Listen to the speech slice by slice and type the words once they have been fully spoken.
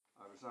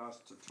was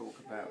asked to talk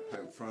about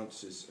Pope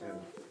Francis and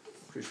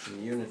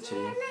Christian unity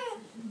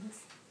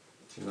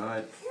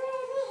tonight.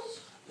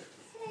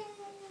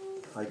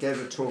 I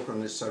gave a talk on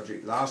this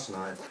subject last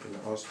night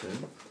in Austin,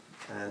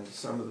 and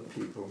some of the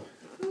people,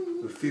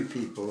 a few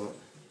people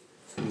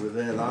who were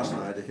there last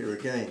night are here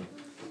again.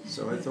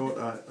 So I thought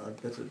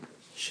I'd better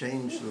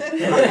change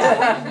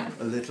the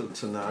a little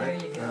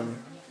tonight.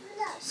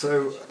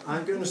 So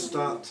I'm going to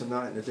start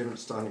tonight in a different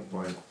starting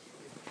point.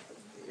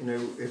 You know,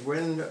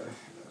 when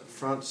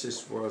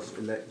Francis was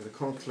elected, the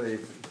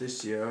conclave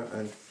this year,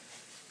 and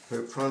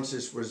Pope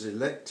Francis was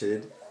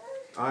elected,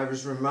 I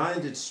was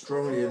reminded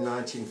strongly in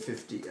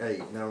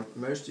 1958. Now,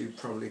 most of you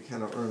probably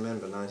cannot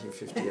remember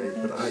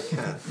 1958, but I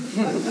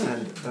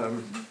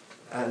can.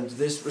 And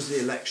this was the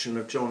election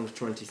of John the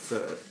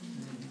 23rd.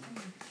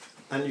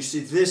 And you see,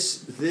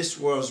 this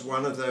was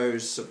one of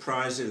those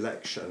surprise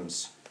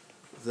elections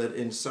that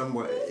in some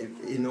way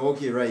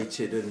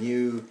inaugurated a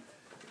new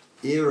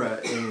era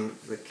in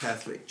the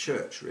Catholic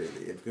Church,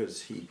 really,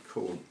 because he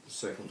called the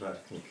Second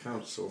Vatican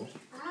Council.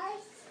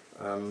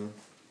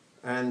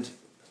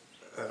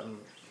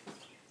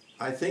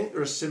 I think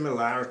there are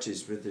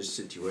similarities with this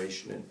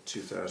situation in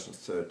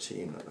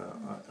 2013.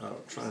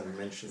 I'll try and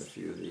mention a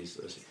few of these.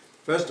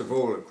 First of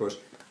all, of course,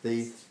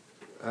 the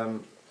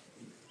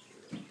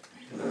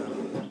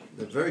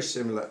very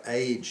similar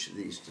age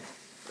these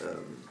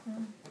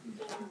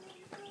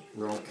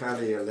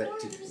Roncalli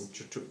elected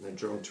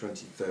John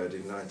 23rd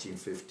in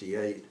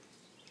 1958.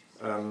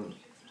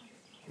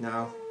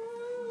 Now,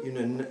 you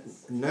know,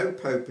 no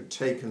pope had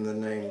taken the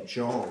name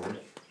John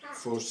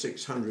for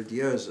 600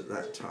 years at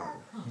that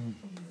time,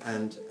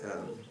 and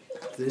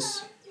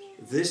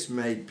this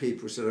made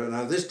people say, oh,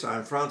 now this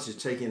time Francis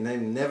is taking a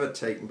name never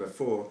taken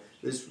before.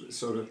 This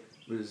sort of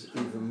was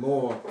even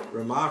more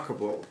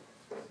remarkable,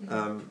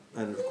 and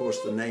of course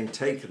the name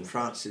taken,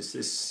 Francis,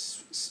 this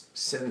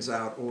sends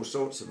out all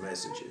sorts of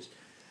messages,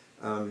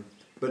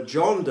 but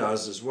John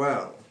does as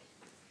well,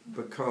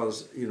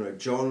 because, you know,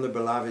 John the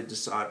beloved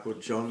disciple,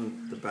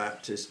 John the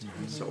Baptist,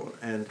 and so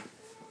on.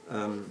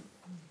 And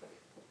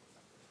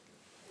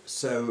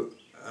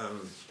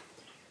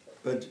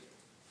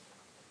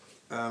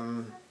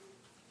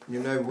you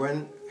know,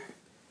 when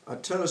I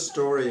tell a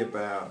story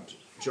about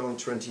John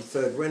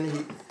 23rd,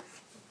 when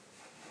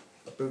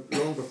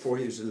long before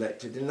he was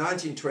elected, in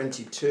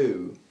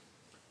 1922,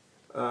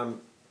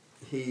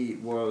 he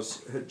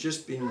had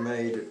just been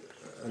made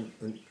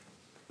an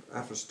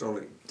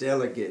apostolic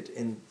delegate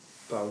in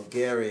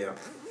Bulgaria,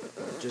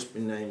 just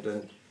been named,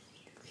 and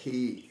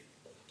he,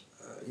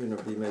 you know,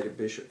 be made a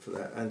bishop for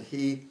that, and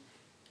he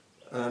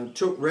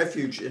took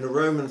refuge in a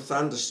Roman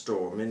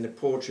thunderstorm in the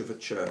porch of a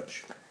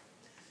church.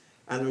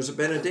 And there was a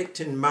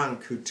Benedictine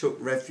monk who took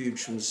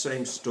refuge from the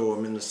same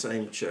storm in the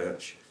same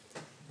church.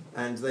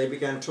 And they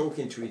began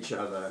talking to each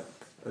other,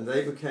 and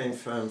they became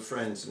firm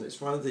friends. And it's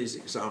one of these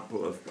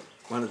examples of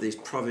one of these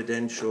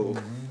providential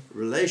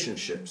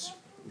relationships,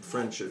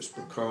 friendships,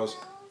 because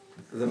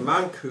the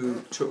monk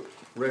who took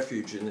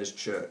refuge in this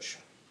church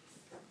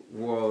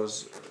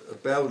was a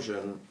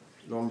Belgian,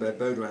 Lambert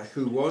Baudouin,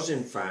 who was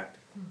in fact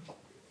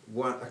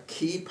a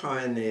key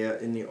pioneer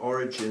in the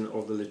origin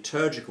of the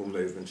liturgical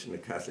movement in the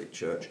Catholic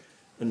Church,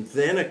 and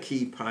then a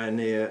key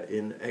pioneer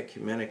in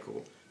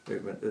ecumenical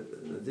movement.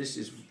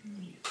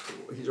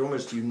 He's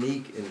almost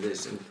unique in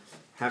this, in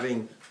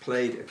having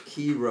played a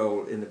key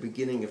role in the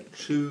beginning of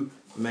two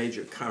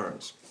major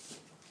currents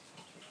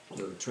of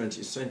the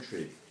 20th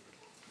century.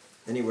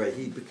 Anyway,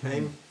 he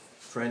became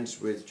friends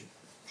with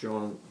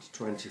John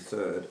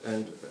XXIII,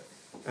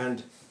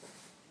 and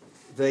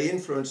they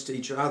influenced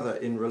each other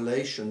in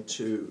relation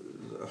to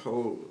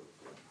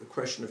the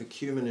question of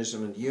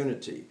ecumenism and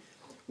unity,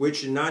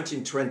 which in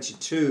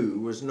 1922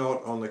 was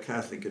not on the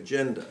Catholic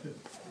agenda.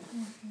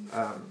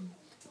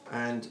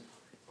 And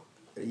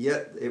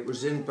yet it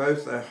was in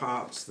both their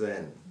hearts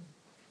then.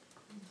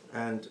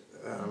 And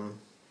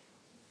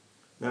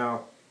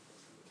now,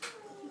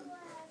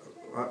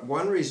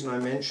 one reason I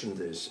mention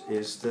this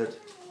is that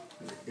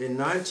in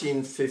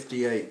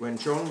 1958, when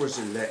John was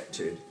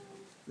elected,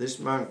 this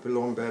monk,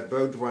 Lambert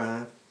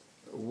Baudouin,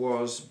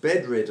 was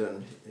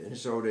bedridden in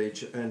his old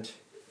age, and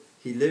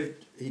he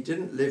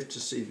didn't live to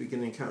see the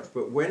beginning count.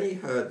 But when he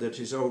heard that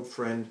his old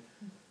friend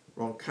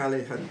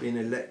Roncalli had been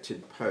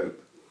elected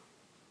pope,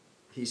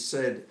 he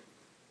said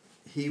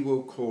he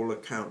will call a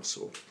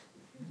council.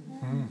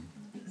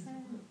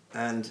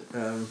 And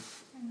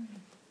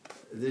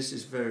this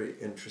is very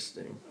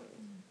interesting.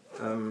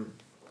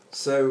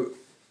 So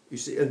you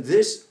see, and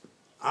this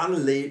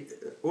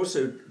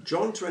also,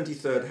 John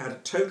XXIII had a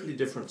totally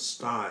different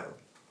style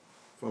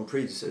from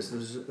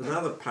predecessors. There's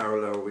another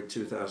parallel with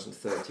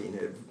 2013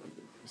 here,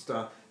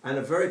 style, and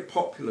a very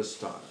popular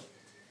style,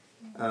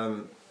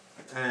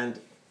 and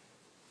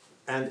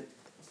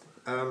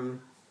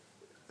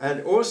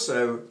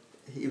also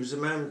he was a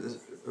man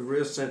with a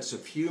real sense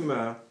of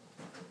humour,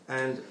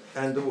 and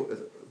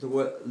there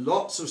were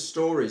lots of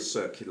stories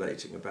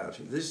circulating about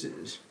him. This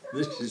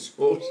is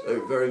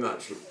also very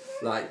much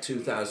like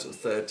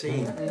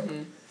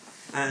 2013.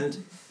 And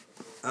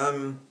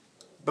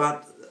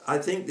but I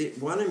think the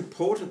one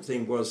important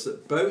thing was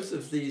that both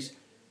of these,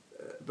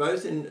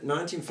 both in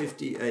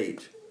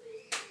 1958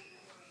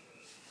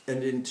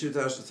 and in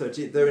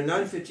 2013, though in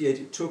 1958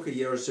 it took a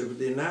year or so, but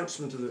the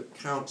announcement of the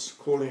council,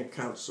 calling a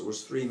council,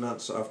 was 3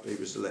 months after he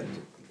was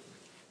elected.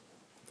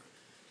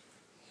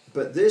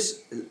 But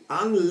this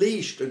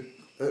unleashed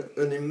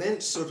an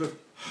immense sort of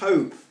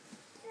hope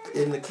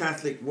in the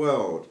Catholic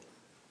world.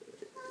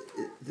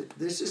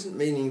 This isn't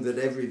meaning that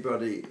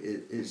everybody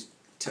is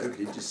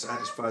totally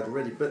dissatisfied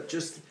already, but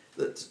just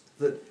that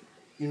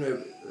you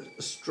know,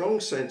 a strong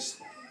sense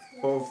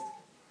of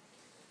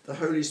the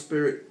Holy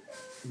Spirit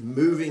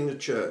moving the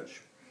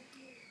church.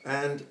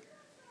 And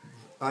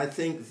I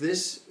think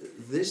this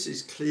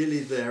is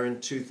clearly there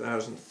in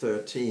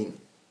 2013.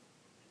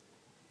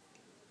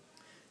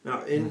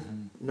 Now,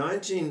 in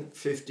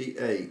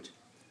 1958,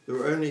 there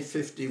were only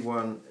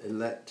 51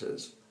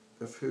 electors,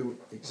 of whom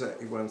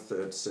exactly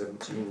 1/3,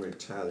 17 were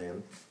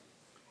Italian,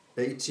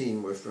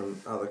 18 were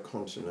from other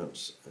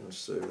continents, and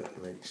so that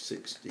makes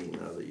 16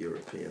 other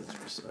Europeans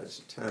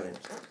besides Italians.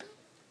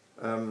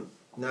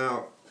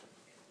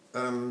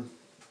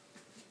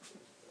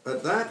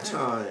 At that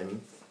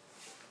time,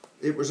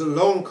 it was a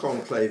long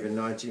conclave in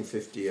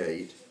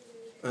 1958,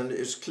 and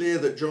it's clear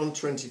that John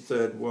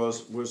XXIII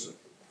was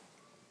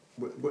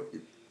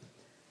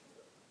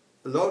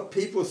a lot of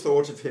people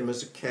thought of him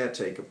as a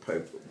caretaker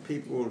pope.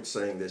 People were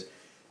saying this,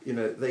 you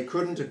know, they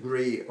couldn't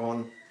agree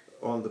on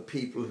the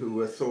people who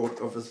were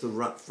thought of as the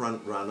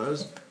front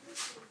runners,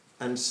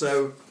 and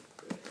so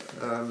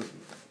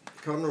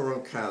Cardinal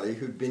Roncalli,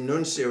 who'd been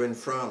nuncio in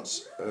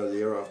France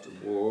earlier after the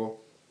war,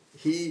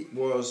 he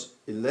was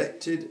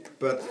elected,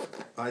 but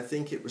I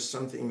think it was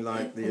something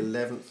like the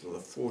 11th or the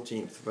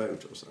 14th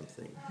vote or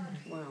something.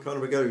 Wow.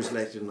 Cardinal Bergoglio was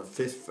elected on the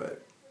 5th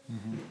vote.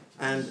 Mm-hmm.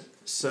 And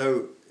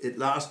so it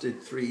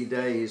lasted 3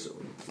 days or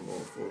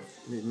more.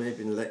 He may have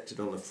been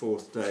elected on the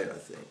 4th day, I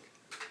think.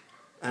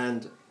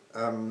 And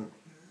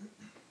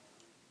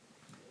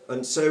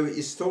so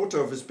he's thought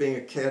of as being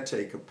a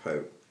caretaker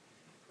pope.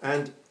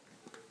 And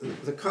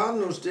the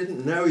cardinals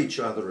didn't know each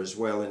other as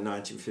well in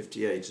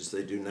 1958 as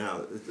they do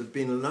now. There'd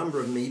been a number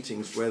of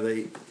meetings where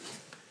they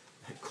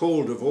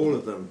called of all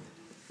of them.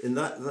 In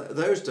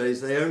those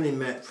days, they only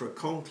met for a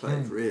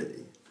conclave,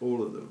 really,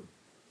 all of them.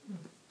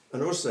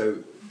 And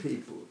also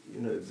people, you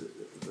know,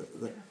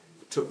 that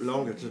took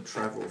longer to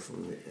travel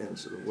from the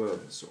ends of the world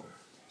and so on.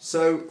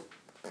 So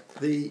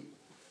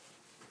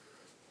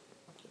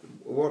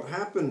what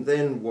happened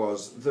then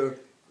was there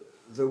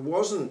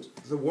wasn't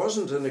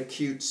an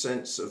acute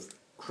sense of,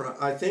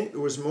 I think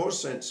there was more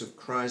sense of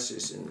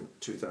crisis in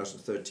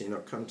 2013.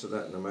 I'll come to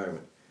that in a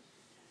moment.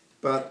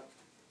 But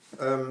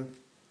John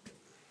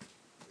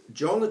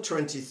the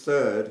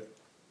 23rd,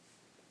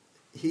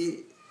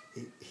 he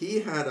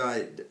had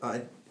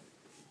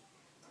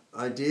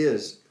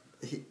ideas.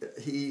 You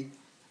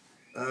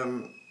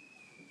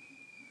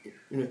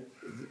know,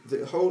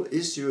 the whole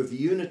issue of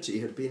unity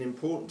had been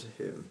important to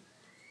him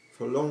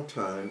for a long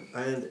time,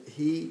 and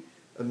he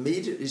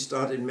immediately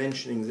started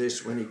mentioning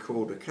this when he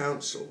called a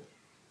council.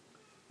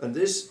 And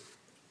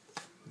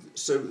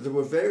so there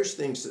were various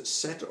things that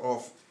set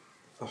off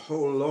a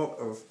whole lot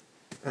of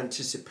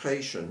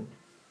anticipation.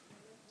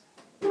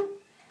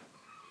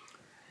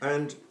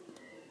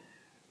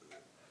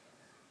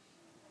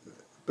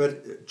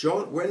 But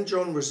when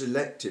John was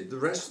elected, the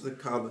rest of the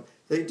cardinals,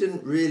 they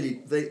didn't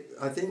really,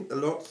 I think a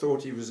lot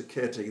thought he was a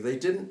caretaker. They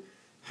didn't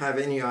have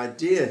any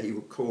idea he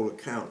would call a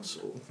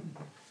council.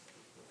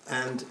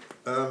 And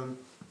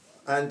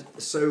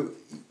so,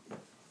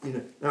 you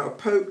know, now a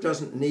pope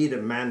doesn't need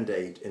a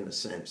mandate in a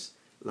sense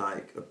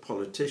like a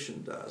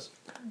politician does,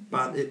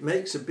 but it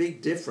makes a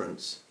big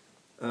difference.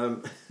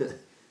 John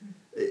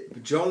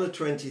the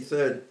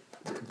 23rd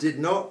did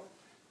not,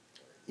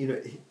 you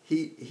know,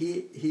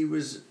 he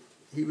was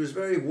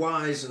very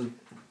wise and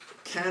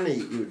canny,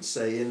 you would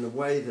say, in the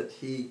way that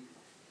he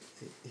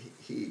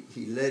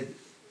led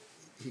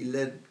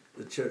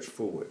the church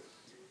forward.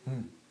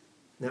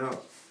 Now,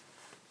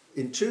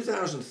 in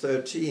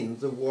 2013,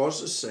 there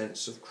was a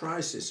sense of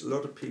crisis. A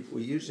lot of people were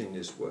using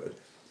this word.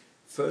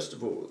 First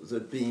of all,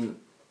 there'd been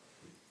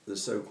the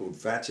so-called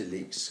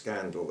Vatileaks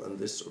scandal and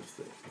this sort of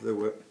thing.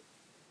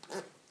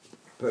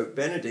 Pope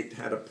Benedict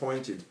had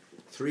appointed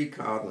 3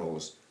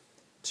 cardinals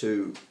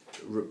to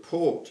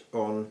report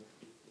on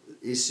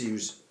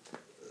issues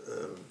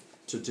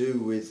to do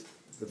with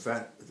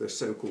the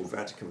so-called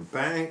Vatican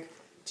Bank,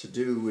 to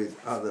do with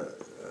other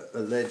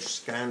alleged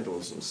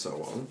scandals and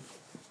so on.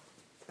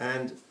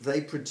 And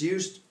they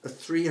produced a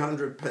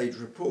 300-page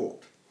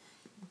report.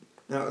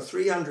 Now, a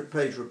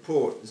 300-page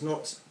report is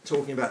not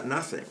talking about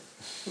nothing.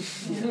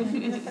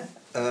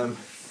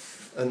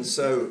 And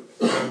so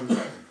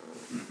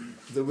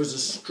there was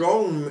it's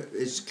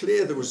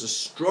clear there was a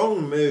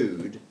strong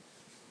mood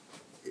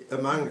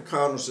among the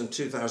cardinals in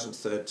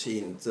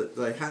 2013 that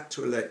they had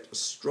to elect a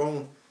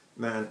strong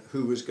man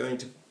who was going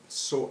to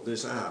sort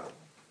this out.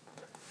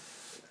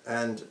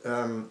 And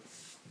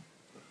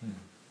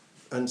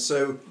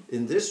so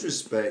in this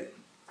respect,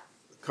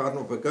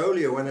 Cardinal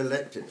Bergoglio, when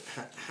elected,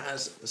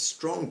 has a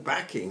strong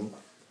backing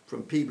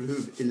from people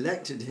who've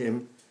elected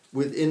him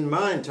in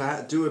mind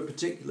to do a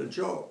particular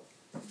job.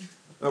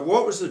 Now,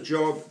 what was the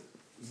job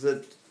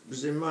that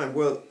was in mind?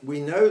 Well, we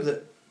know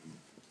that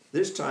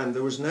this time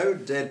there was no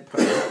dead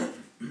pope,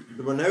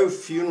 there were no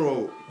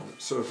funeral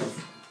sort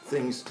of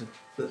things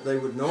that they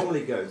would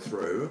normally go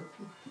through,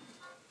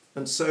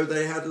 and so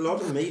they had a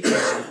lot of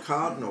meetings of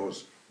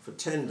cardinals for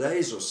 10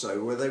 days or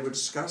so where they were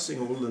discussing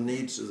all the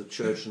needs of the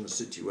church and the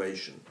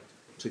situation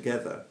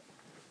together.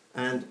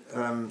 And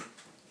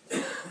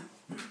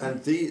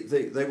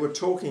they were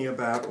talking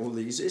about all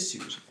these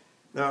issues.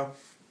 Now,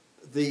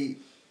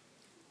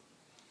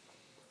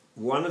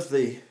 one of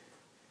the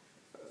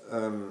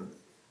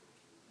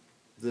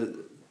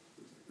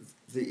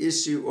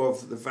issue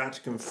of the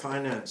Vatican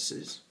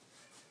finances,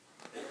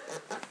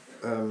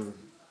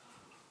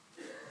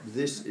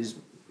 this is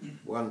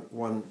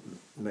one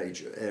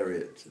major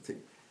area to think.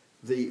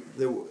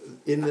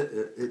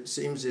 It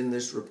seems in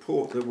this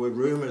report there were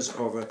rumours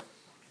of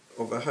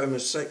a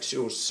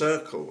homosexual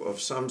circle of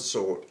some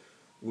sort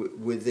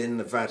within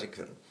the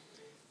Vatican,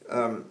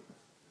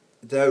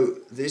 though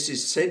this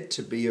is said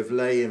to be of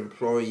lay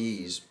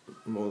employees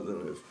more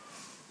than of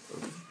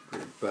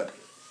but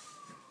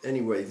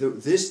anyway,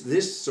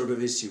 this sort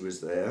of issue is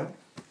there,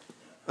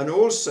 and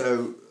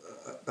also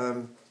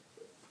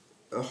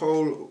a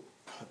whole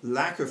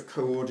lack of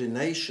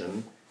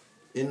coordination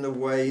in the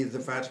way the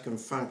Vatican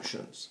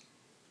functions,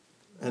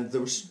 and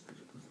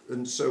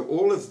so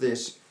all of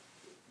this,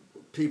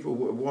 people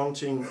were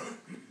wanting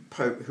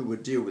Pope who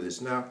would deal with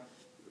this. Now,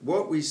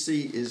 what we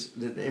see is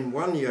that in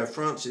 1 year,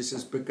 Francis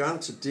has begun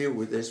to deal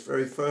with this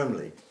very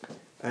firmly,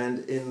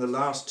 and in the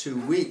last 2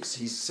 weeks,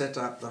 he's set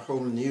up the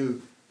whole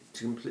new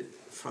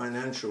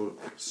financial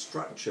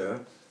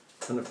structure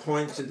and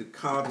appointed a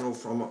cardinal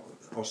from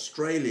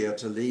Australia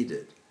to lead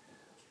it.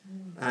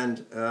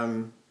 And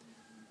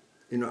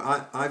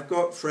I've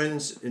got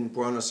friends in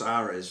Buenos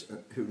Aires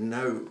who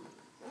knew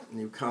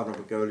Cardinal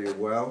Bergoglio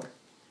well,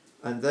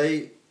 and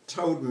they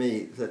told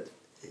me that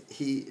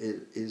he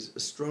is a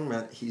strong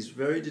man. He's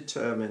very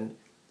determined,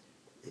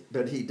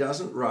 but he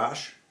doesn't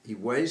rush. He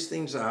weighs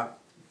things up,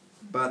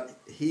 but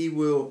he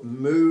will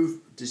move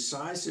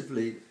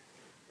decisively,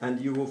 and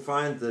you will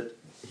find that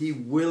he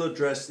will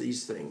address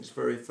these things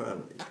very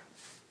firmly.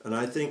 And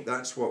I think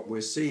that's what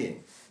we're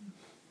seeing.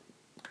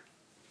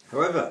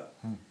 However,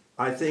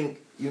 I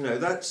think,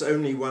 that's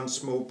only one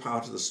small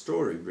part of the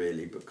story,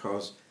 really,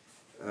 because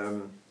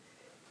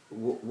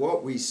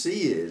what we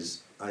see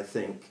is, I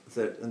think,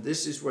 that, and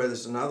this is where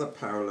there's another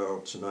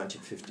parallel to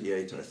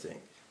 1958, I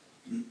think,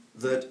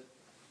 that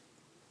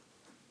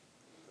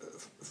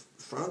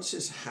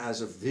Francis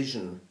has a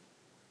vision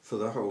for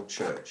the whole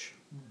church.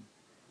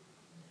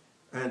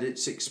 And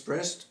it's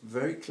expressed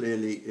very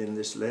clearly in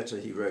this letter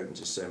he wrote in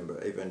December,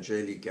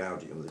 Evangelii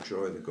Gaudium, the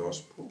joy of the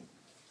gospel.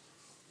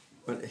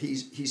 But he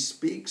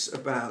speaks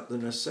about the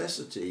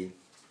necessity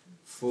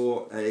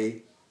for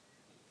a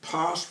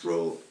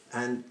pastoral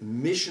and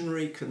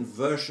missionary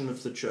conversion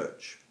of the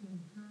church.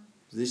 Mm-hmm.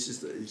 This is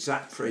the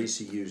exact phrase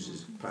he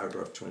uses in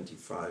paragraph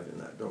 25 in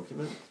that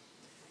document.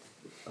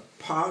 A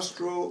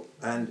pastoral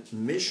and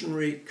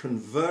missionary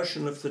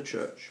conversion of the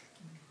church.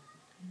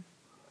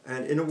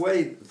 And in a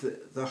way,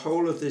 the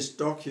whole of this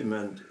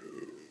document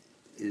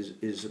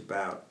is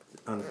about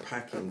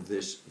unpacking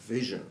this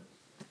vision.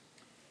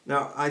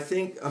 Now, I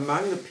think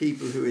among the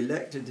people who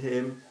elected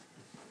him,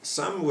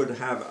 some would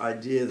have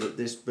idea that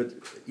this, but,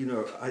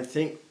 I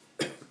think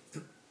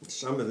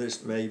some of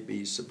this may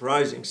be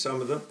surprising, some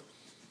of them.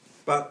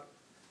 But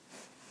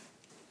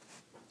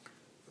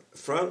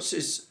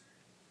Francis,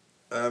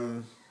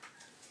 you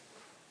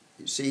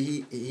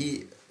see,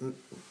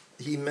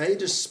 he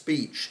made a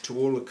speech to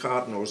all the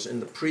cardinals in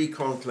the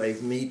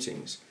pre-conclave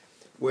meetings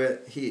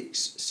where he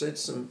said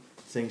some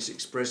things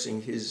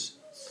expressing his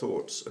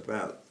thoughts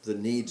about the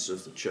needs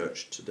of the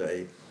church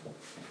today.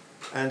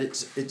 And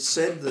it's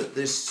said that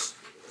this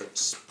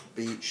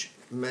speech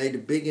made a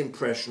big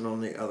impression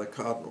on the other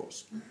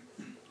cardinals.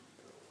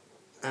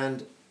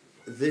 And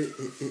the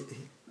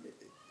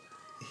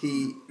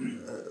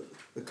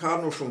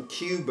cardinal from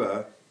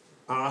Cuba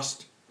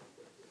asked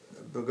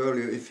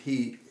Bergoglio if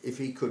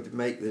he could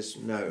make this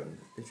known,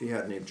 if he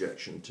had any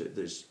objection to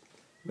this,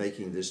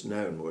 making this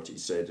known, what he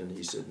said, and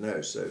he said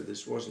no, so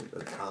this wasn't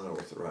an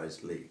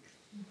unauthorized leak.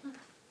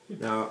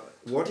 Now,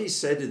 what he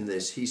said in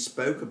this, he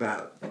spoke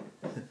about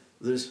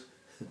this.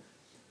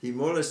 He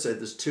more or less said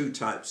there's two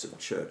types of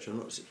church.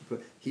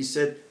 He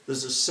said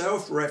there's a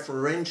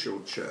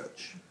self-referential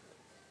church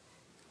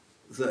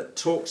that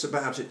talks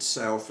about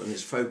itself and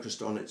is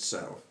focused on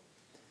itself,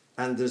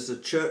 and there's a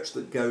church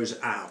that goes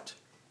out.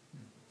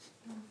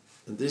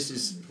 And this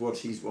is what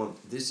he's want.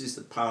 This is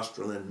the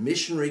pastoral and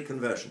missionary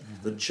conversion,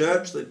 the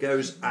church that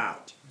goes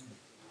out.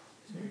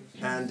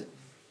 And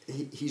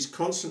he's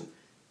constant.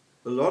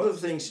 A lot of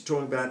the things he's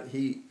talking about,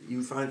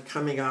 you find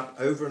coming up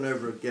over and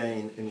over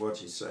again in what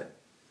he's saying.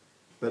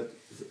 But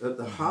at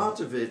the heart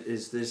of it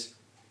is this,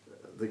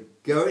 the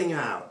going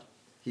out.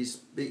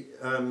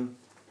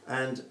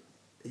 And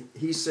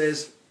he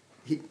says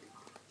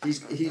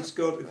he's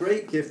got a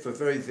great gift for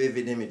very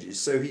vivid images.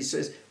 So he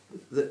says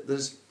that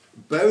there's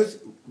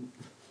both,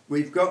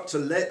 we've got to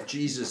let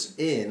Jesus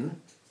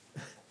in,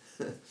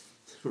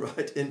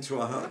 right into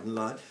our heart and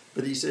life,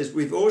 but he says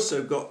we've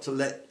also got to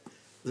let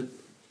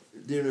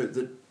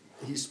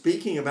he's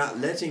speaking about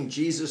letting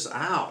Jesus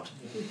out.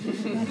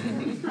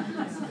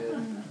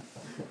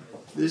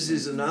 This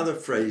is another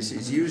phrase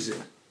he's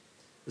using.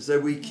 So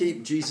we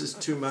keep Jesus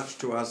too much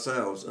to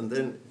ourselves, and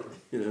then,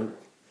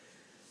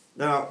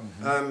 now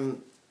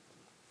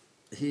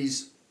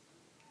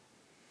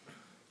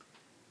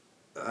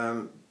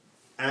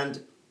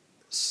and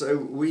so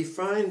we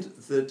find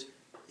that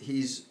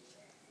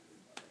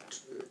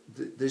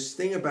this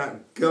thing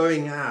about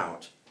going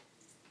out.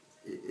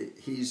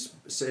 He's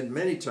said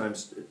many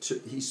times.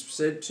 He's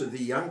said to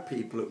the young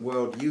people at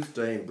World Youth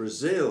Day in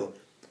Brazil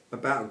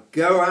about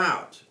go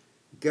out,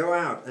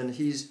 and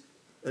he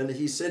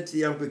said to the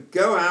young people,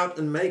 go out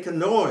and make a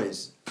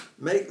noise,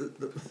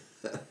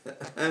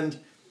 and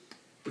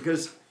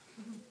because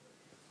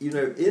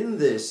in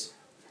this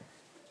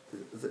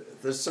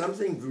there's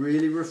something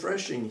really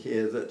refreshing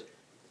here that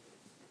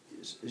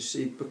you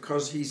see,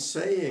 because he's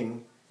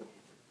saying,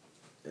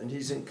 and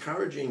he's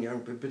encouraging young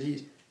people, but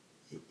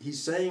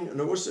he's saying, and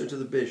also to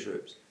the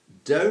bishops,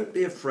 don't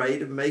be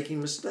afraid of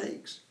making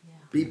mistakes. Yeah.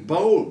 Be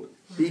bold.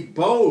 Be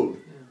bold.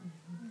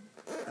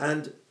 Yeah.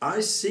 And I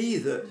see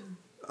that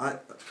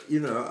I've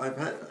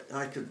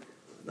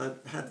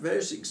had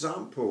various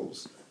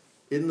examples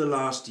in the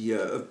last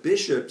year of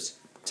bishops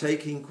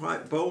taking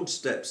quite bold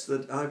steps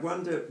that I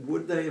wonder,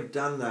 would they have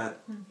done that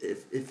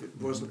if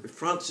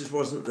Francis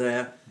wasn't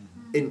there,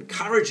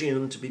 encouraging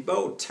them to be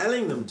bold,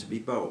 telling them to be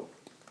bold.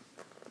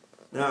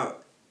 Now,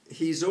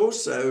 he's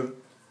also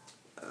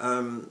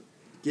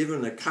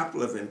given a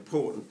couple of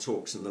important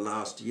talks in the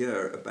last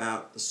year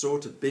about the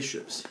sort of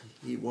bishops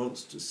he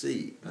wants to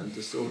see and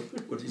the sort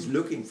of what he's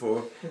looking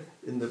for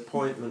in the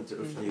appointment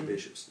of new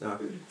bishops. Now,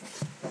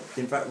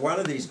 in fact, one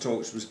of these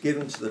talks was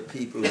given to the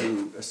people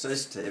who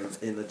assist him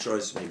in the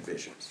choice of new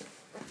bishops.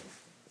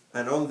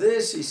 And on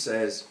this he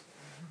says,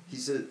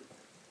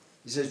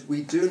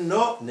 we do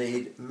not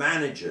need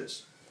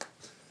managers.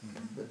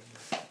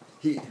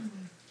 We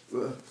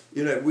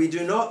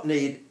do not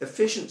need,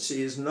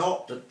 efficiency is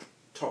not the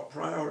top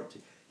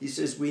priority. He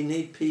says we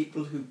need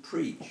people who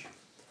preach,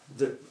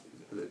 who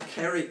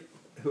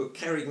are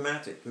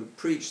charismatic, who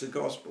preach the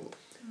gospel.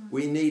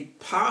 We need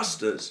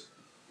pastors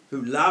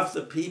who love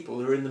the people,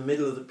 who are in the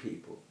middle of the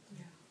people.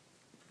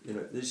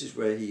 Yeah. This is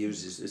where he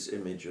uses this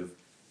image of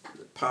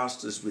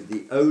pastors with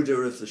the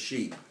odor of the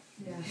sheep.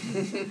 Yeah.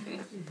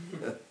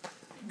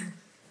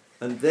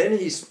 And then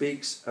he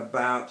speaks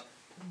about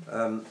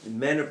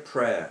men of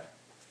prayer.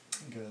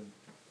 Good.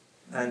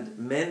 And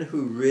men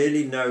who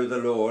really know the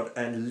Lord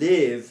and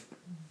live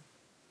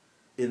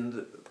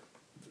in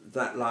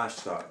that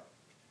lifestyle.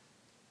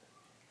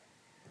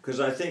 Because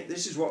I think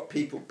this is what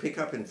people pick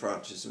up in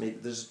Francis. I mean,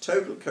 there's a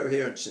total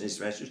coherence in his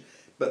message,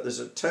 but there's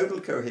a total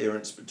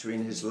coherence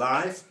between his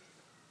life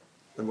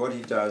and what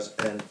he does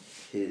and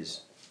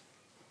his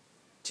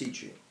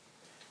teaching.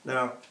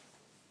 Now,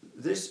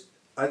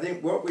 I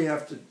think what we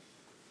have to...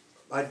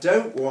 I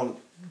don't want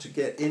to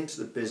get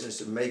into the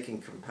business of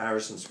making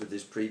comparisons with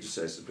his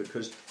predecessors,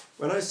 because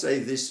when I say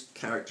this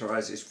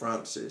characterizes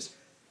Francis,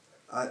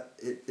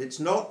 it's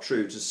not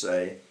true to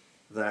say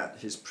that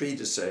his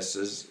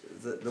predecessors,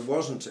 that there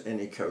wasn't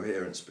any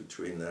coherence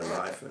between their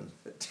life and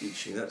their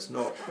teaching. That's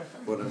not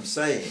what I'm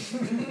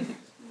saying.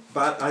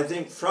 But I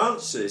think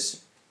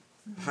Francis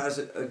has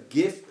a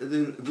gift,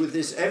 with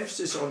this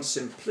emphasis on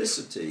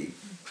simplicity,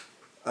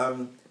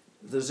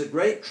 there's a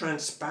great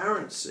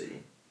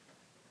transparency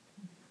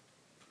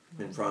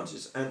in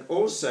Francis, and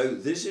also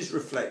this is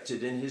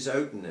reflected in his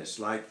openness.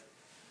 Like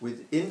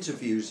with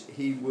interviews,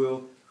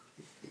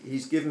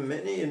 he's given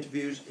many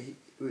interviews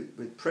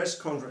with press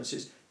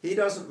conferences. He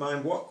doesn't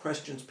mind what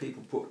questions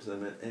people put to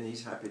them, and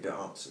he's happy to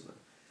answer them.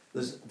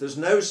 There's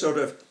no sort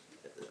of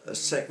a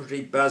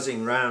secretary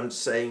buzzing round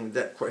saying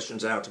that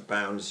question's out of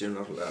bounds, you're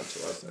not allowed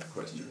to ask that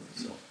question.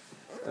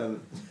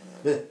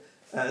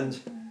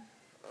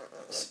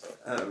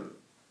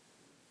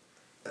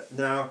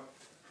 Now,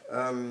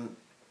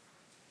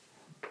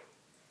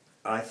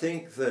 I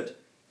think that,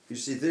 you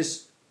see,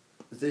 this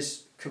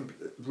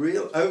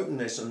real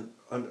openness and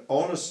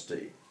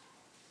honesty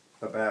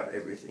about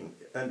everything,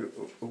 and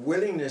a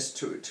willingness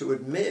to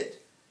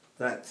admit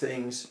that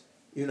things,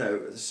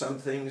 some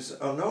things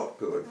are not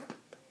good.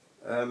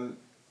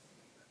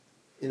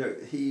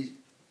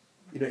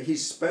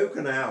 He's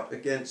spoken out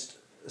against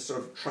a sort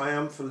of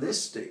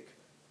triumphalistic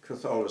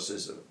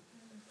Catholicism,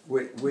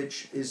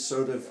 which is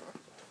sort of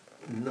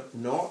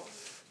not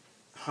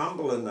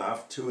humble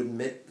enough to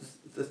admit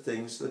the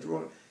things that are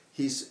wrong.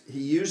 He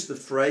used the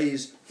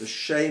phrase, the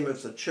shame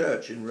of the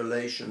church, in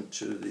relation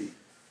to the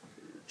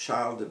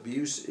child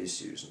abuse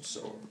issues and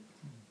so on.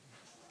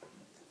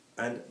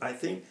 And I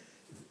think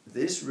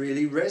this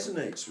really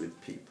resonates with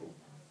people.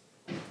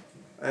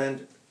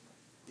 And,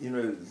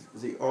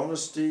 the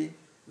honesty,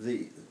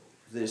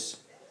 this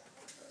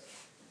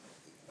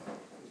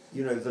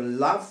you know, the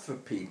love for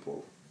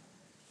people,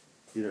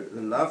 you know,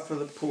 the love for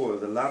the poor,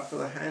 the love for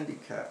the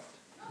handicapped,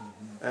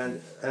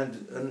 and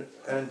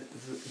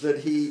that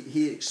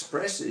he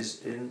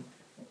expresses in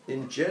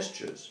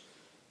gestures.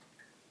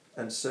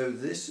 And so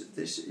this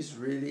is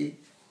really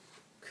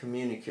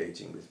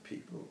communicating with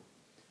people.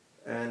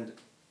 And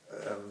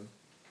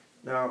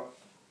now,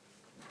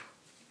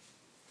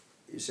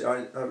 you see,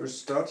 I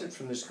started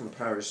from this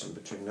comparison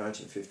between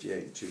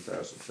 1958 and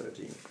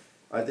 2013.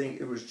 I think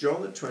it was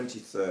John the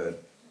 23rd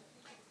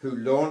who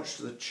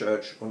launched the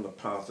church on the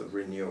path of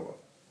renewal.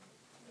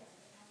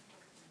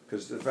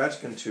 Because the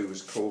Vatican II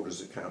was called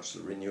as a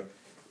Council of Renewal.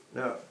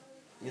 Now,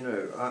 you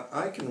know,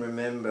 I can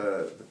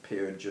remember the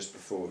period just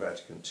before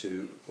Vatican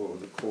II, or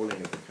the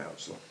calling of the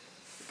Council.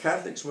 The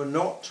Catholics were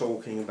not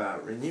talking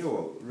about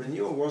renewal.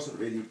 Renewal wasn't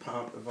really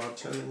part of our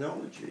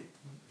terminology.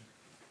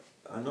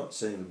 I'm not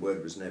saying the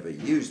word was never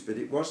used, but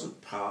it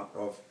wasn't part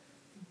of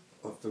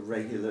the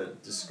regular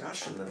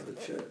discussion of the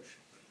church.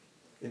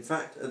 In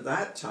fact, at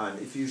that time,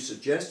 if you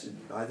suggested,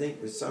 I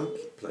think with some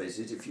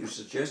places, if you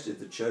suggested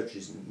the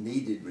churches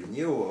needed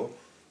renewal,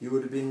 you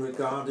would have been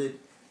regarded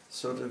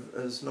sort of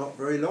as not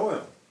very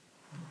loyal.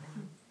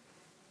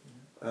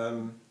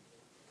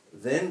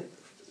 Then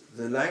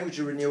the language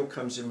of renewal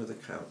comes in with the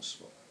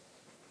council.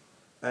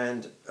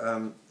 And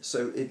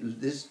so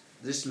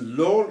this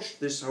launched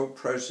this whole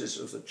process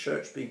of the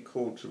church being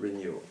called to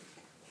renewal.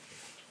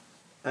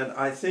 And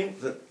I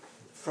think that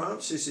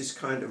Francis is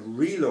kind of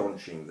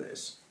relaunching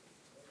this.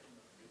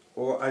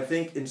 Or I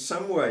think in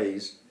some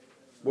ways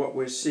what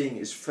we're seeing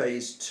is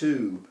phase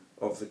 2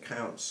 of the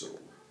council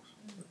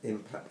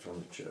impact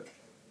on the church.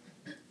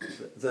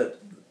 That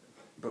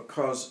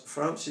because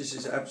Francis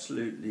is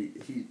absolutely,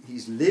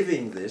 he's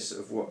living this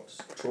of what's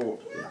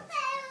taught in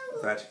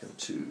Vatican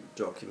II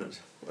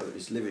document, whether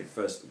he's living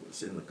first of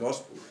what's in the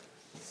Gospel.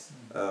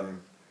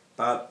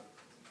 But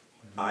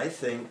I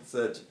think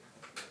that,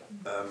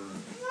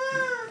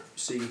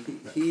 see,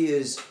 he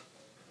is,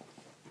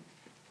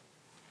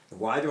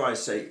 why do I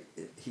say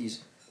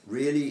he's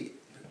really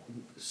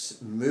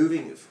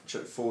moving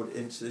forward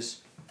into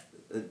this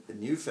a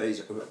new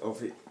phase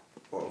of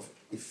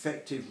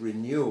effective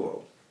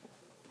renewal?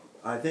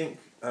 I think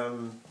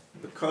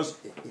because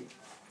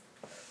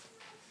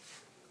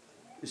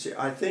you see,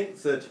 I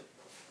think that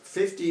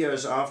 50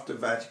 years after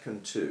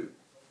Vatican II,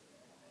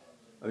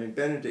 I mean,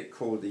 Benedict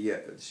called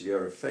this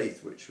year of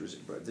faith, which was,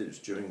 it was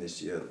during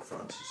this year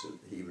that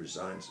he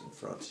resigns and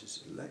Francis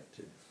is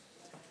elected.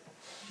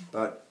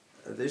 But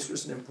this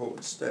was an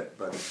important step.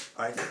 But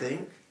I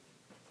think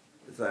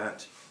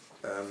that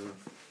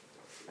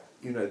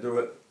you know, there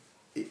were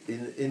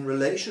in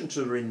relation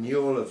to the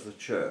renewal of the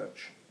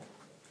church,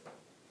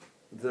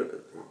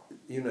 the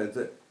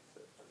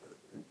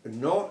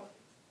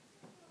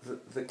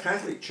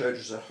Catholic Church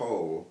as a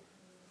whole,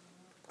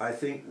 I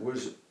think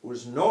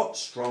was not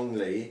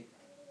strongly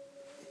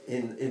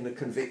in the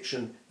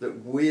conviction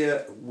that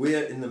we're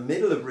in the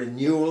middle of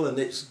renewal and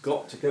it's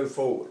got to go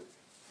forward.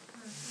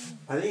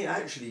 I think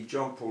actually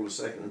John Paul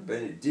II and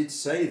Benedict did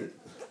say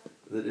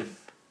that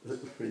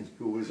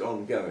renewal was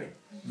ongoing.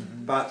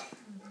 Mm-hmm. But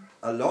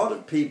a lot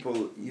of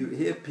people, you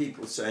hear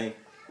people saying,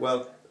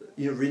 well,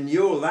 you know,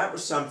 renewal, that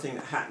was something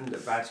that happened at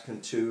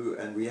Vatican II,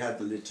 and we had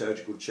the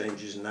liturgical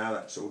changes, and now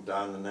that's all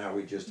done, and now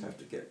we just have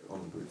to get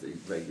on with the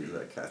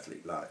regular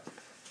Catholic life.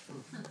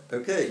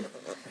 Okay.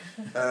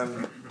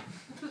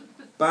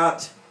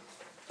 But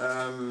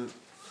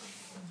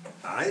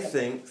I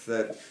think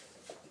that,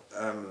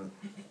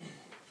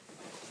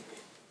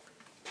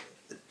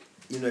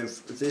 you know,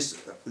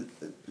 this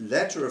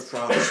letter of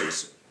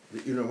Francis,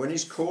 you know, when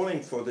he's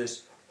calling for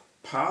this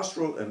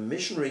pastoral and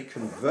missionary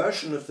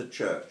conversion of the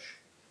church,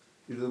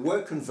 you know, the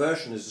word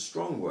conversion is a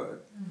strong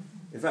word.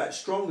 In fact,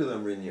 stronger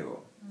than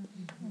renewal.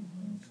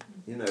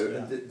 You know,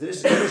 yeah.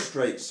 This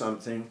illustrates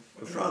something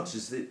for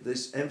Francis,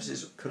 this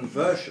emphasis of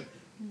conversion.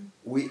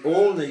 We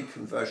all need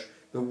conversion.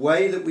 The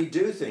way that we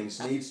do things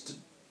needs to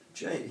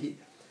change.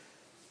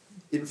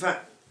 In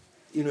fact,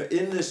 you know,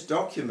 in this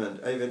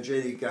document,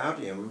 Evangelii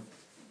Gaudium,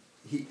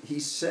 he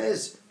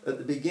says at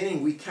the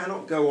beginning, we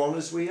cannot go on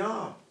as we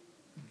are.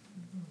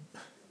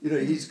 You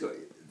know,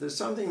 there's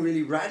something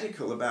really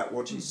radical about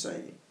what he's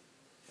saying.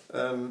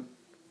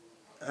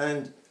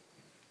 And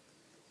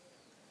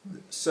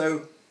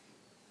so,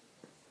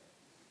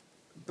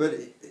 but,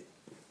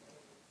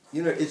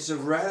 you know, it's a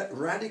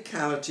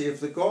radicality of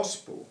the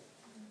gospel.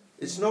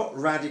 It's not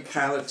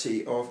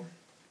radicality of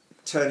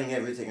turning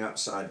everything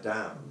upside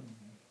down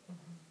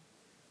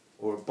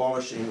or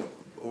abolishing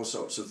all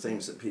sorts of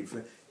things that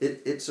people...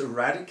 It's a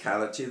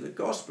radicality of the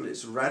gospel.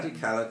 It's a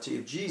radicality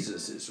of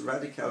Jesus. It's a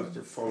radicality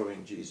of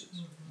following Jesus.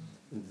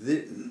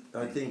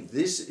 I think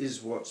this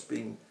is what's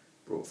being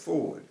brought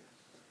forward.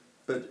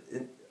 But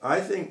I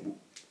think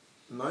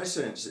my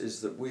sense is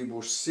that we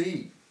will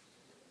see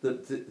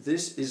that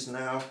this is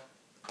now,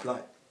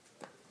 like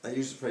I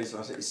used the phrase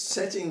last night, it's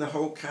setting the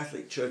whole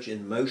Catholic Church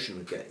in motion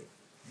again,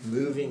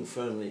 moving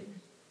firmly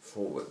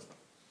forward.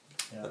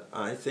 Yeah.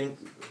 I think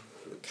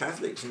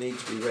Catholics need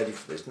to be ready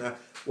for this. Now,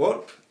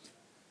 what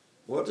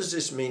what does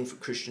this mean for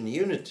Christian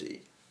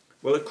unity?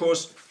 Well, of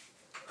course,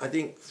 I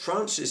think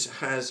Francis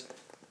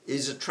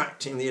is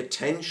attracting the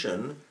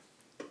attention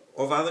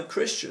of other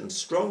Christians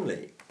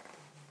strongly,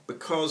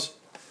 because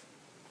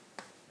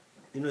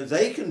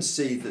they can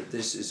see that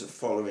this is a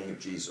following of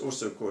Jesus.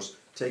 Also, of course,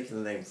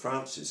 taking the name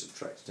Francis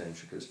attracts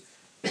attention because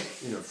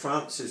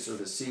Francis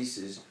of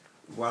Assisi is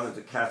one of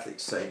the Catholic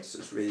saints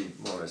that's really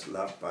more or less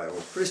loved by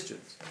all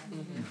Christians.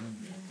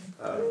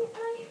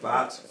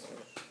 But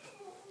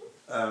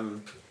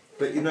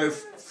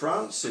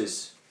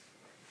Francis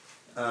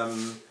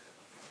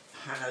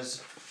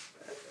has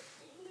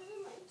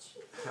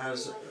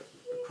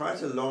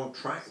quite a long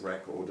track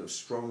record of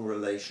strong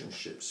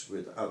relationships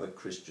with other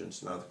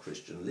Christians and other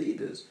Christian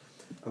leaders.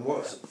 And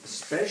what's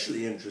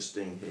especially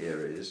interesting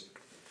here is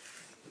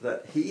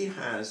that he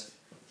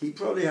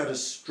probably had a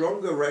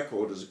stronger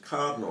record as a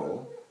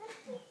cardinal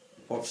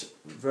of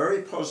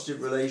very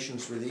positive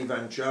relations with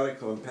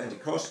evangelical and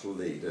Pentecostal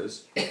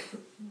leaders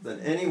than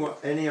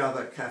any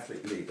other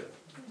Catholic leader.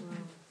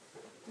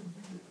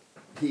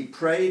 He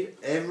prayed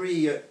every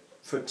year.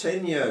 For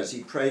 10 years,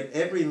 he prayed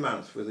every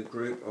month with a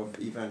group of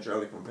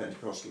evangelical and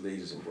Pentecostal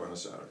leaders in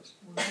Buenos Aires.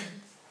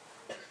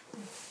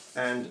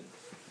 And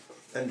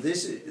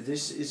this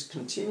is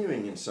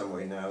continuing in some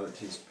way now that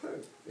he's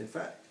Pope. In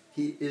fact,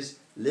 he is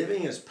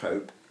living as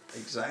Pope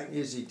exactly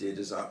as he did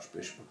as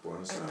Archbishop of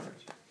Buenos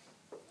Aires.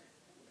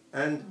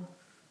 And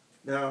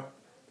now,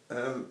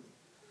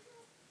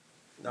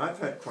 I've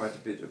had quite a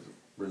bit of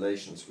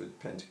relations with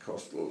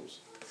Pentecostals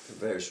for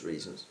various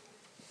reasons,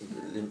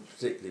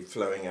 particularly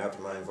flowing out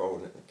of my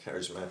involvement in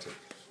charismatic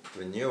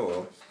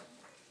renewal.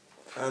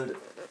 And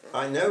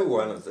I know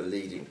one of the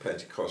leading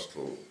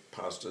Pentecostal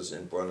pastors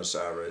in Buenos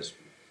Aires,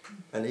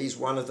 and he's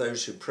one of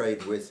those who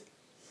prayed with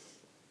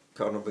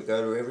Cardinal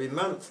Bergoglio every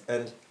month.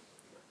 And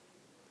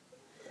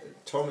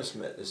Thomas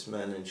met this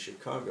man in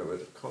Chicago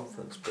at a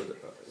conference, but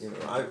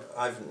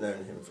I've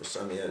known him for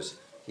some years.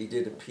 He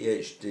did a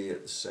PhD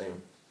at the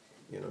same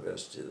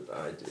university that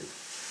I did,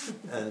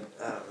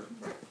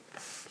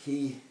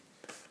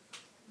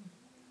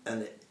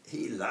 and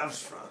he loves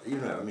France.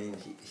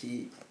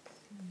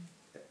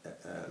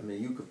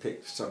 You could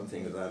pick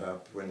something of that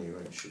up when you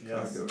were in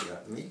Chicago at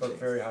that meeting. Spoke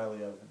very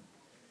highly of him.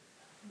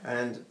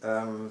 And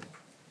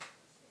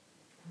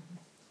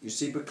you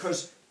see,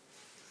 because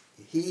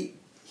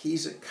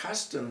he's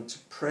accustomed to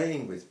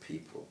praying with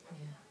people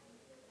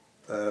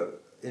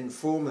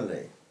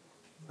informally,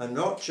 and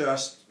not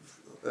just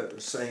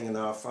saying an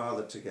Our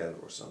Father together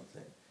or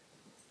something.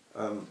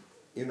 I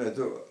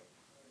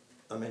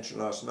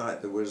mentioned last night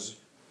there was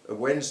a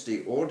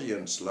Wednesday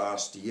audience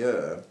last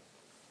year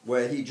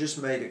where he just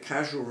made a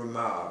casual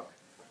remark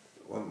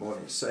one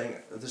morning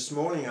saying, "This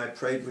morning I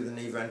prayed with an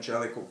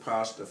evangelical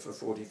pastor for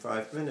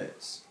 45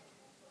 minutes.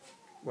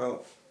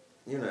 Well,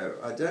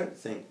 I don't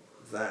think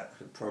that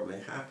had probably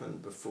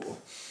happened before.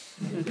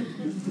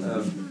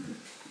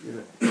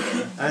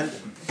 And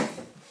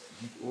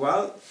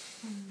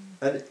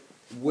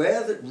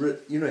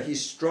where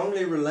he's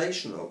strongly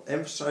relational,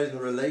 emphasizing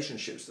the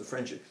relationships, the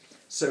friendship.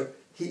 So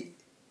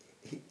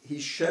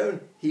he's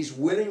shown he's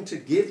willing to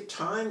give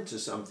time to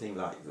something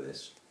like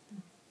this,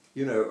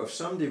 of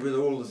somebody with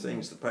all the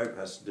things the Pope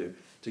has to do,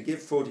 to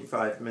give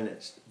 45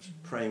 minutes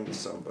praying with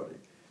somebody.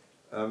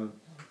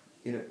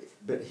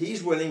 But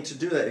he's willing to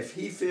do that. If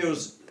he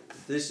feels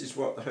this is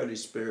what the Holy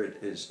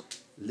Spirit is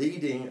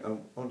leading,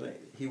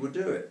 he will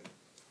do it.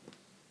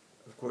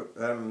 Of course.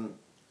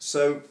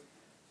 So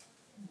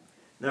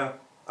now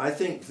I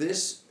think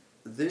this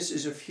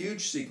is of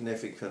huge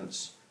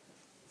significance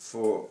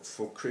for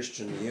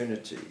Christian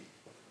unity.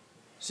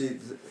 See,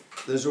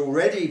 there's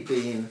already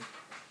been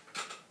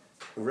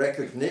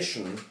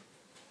recognition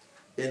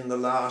in the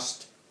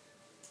last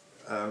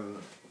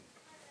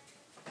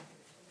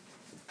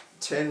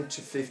 10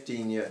 to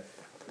 15 years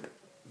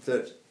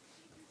that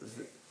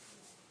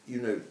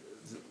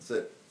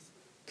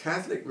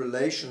Catholic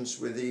relations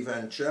with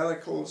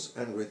evangelicals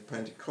and with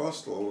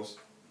Pentecostals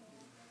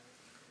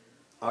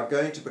are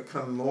going to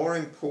become more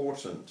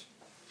important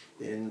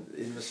in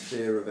the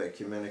sphere of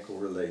ecumenical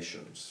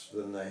relations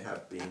than they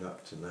have been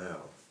up to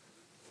now.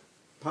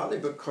 Partly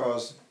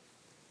because,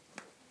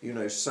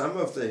 some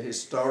of the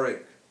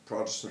historic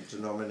Protestant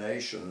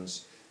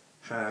denominations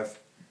have,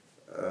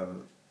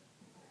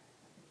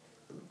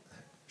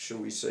 shall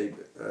we say,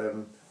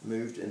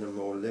 moved in a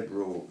more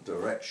liberal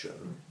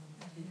direction,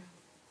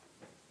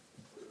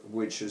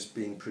 which has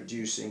been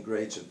producing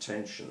greater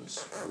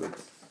tensions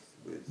with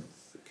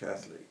the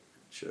Catholic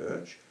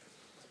Church.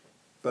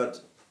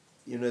 But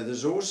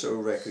there's also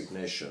a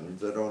recognition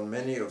that on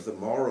many of the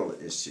moral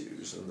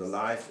issues and the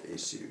life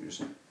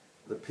issues,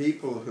 the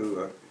people who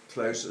are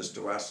closest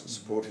to us and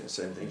supporting the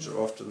same things are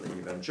often the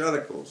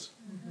evangelicals.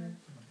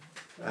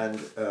 And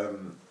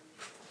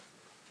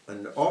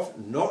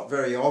not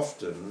very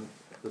often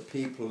the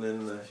people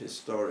in the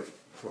historic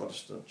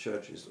Protestant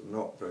churches,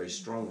 not very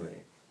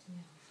strongly.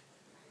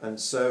 And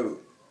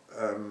so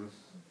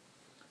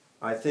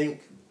I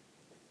think,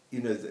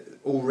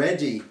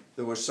 already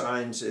there were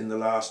signs in the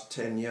last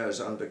 10 years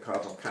under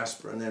Cardinal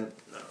Kasper, and then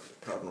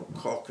Cardinal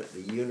Koch at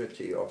the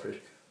Unity Office,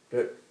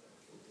 that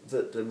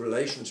the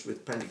relations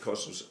with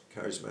Pentecostals,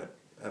 charismatic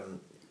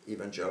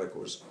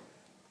evangelicals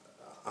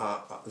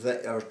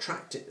they are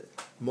attracting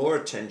more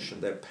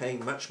attention. They're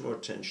paying much more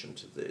attention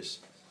to this,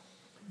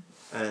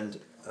 and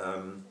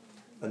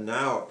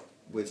now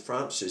with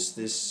Francis,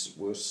 this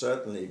will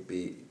certainly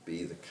be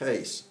the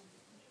case.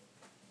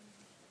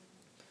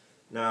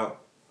 Now,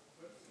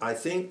 I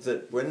think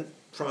that when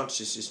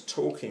Francis is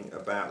talking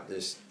about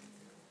this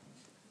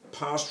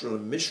pastoral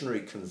and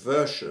missionary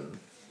conversion,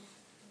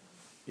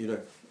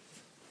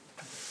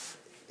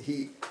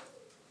 he's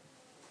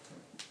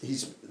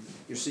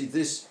you see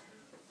this,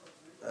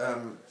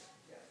 and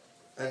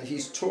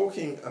he's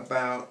talking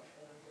about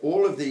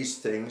all of these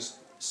things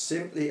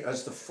simply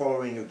as the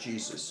following of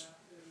Jesus.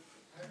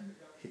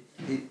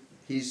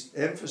 He's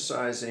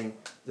emphasizing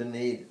the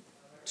need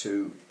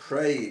to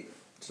pray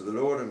to the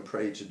Lord and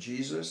pray to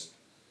Jesus,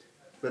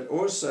 but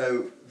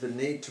also the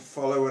need to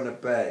follow and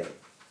obey.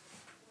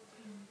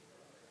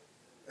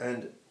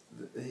 And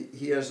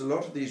he has a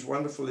lot of these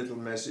wonderful little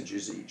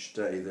messages each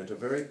day that are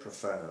very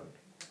profound.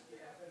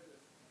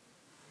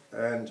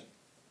 And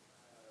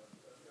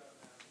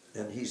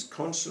he's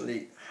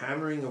constantly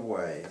hammering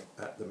away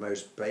at the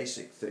most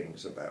basic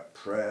things about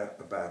prayer,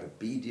 about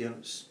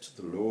obedience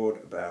to the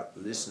Lord, about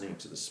listening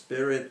to the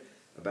Spirit,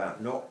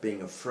 about not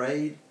being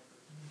afraid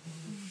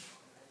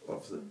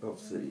of the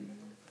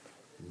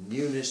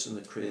newness and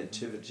the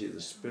creativity of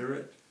the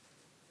Spirit.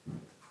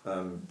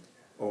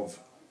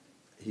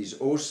 He's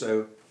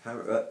also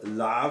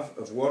love,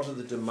 of what are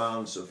the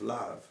demands of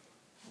love.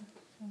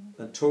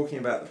 And talking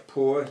about the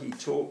poor, he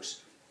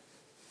talks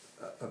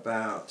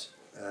about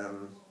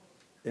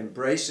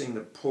embracing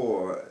the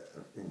poor.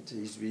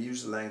 We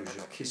use the language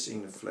of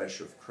kissing the flesh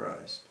of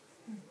Christ.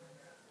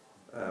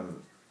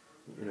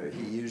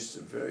 He used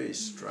a very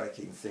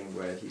striking thing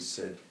where he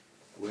said,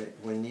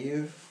 when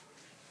you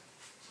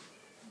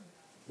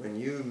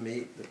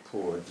meet the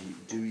poor,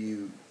 do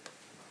you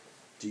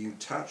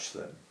touch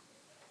them?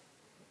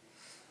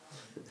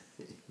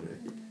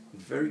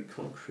 Very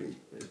concrete.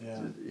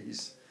 Yeah.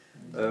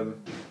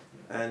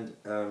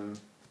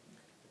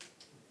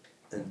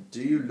 And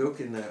do you look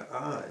in their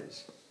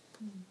eyes?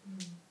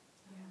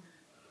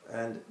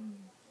 And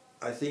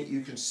I think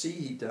you can see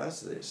he does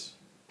this.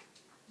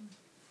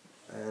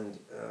 And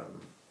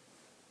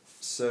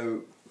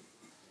so,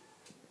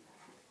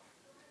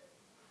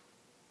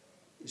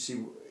 you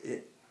see,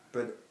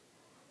 but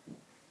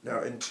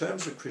now in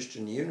terms of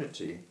Christian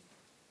unity,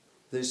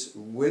 this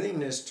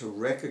willingness to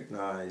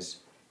recognize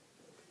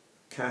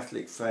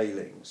Catholic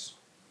failings,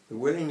 the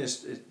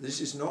willingness, this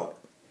is not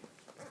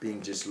being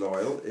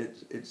disloyal,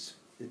 it's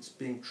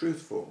being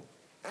truthful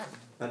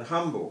and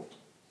humble,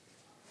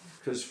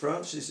 because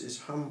Francis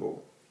is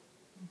humble.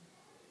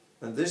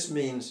 And this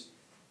means,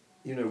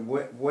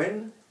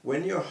 when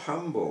you're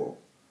humble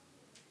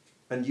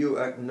and you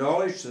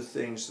acknowledge the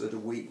things that are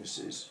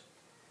weaknesses,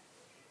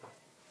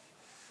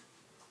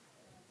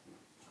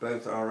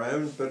 both our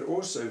own, but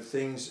also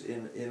things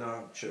in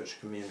our church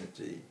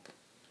community.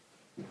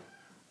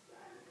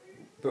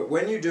 But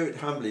when you do it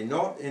humbly,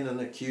 not in an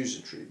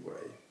accusatory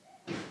way,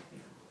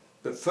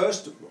 but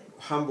first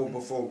humble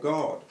before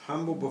God.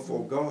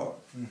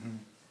 Mm-hmm.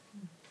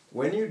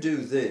 When you do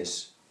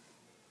this,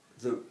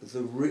 the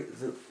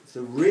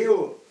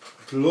real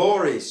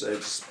glory, so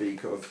to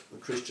speak, of the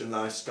Christian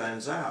life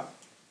stands out.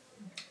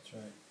 That's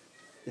right.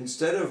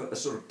 Instead of a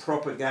sort of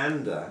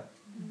propaganda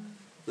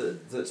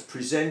that's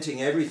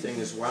presenting everything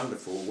as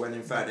wonderful, when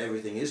in fact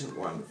everything isn't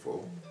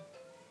wonderful,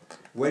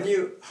 when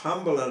you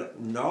humble and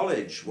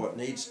acknowledge what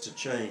needs to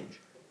change,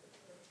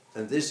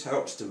 and this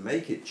helps to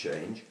make it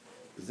change,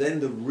 then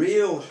the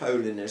real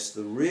holiness,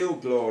 the real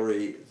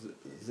glory,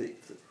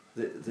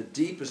 the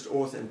deepest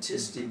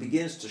authenticity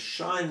begins to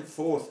shine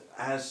forth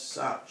as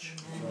such.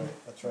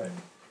 That's right.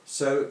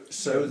 So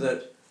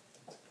that,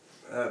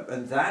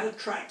 and that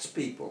attracts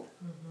people.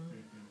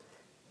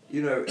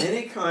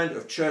 Any kind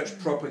of church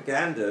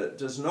propaganda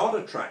does not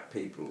attract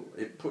people.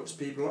 It puts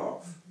people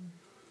off.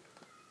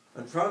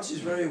 And Francis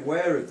is very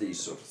aware of these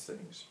sort of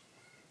things.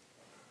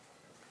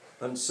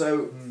 And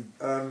so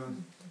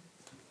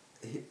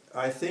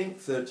I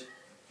think that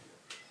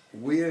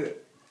we're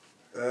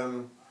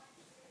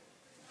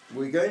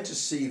going to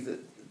see that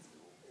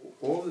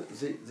all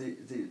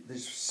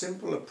this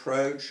simple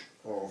approach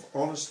of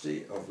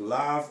honesty, of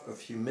love, of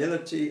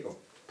humility, of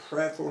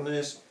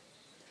prayerfulness,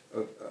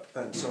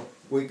 and so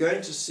we're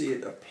going to see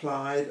it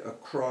applied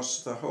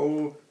across the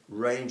whole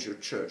range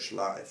of church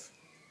life.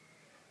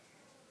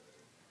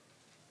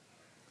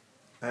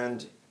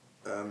 And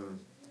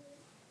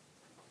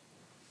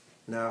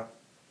now,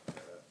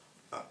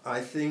 I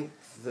think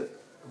that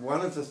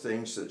one of the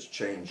things that's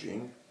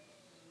changing,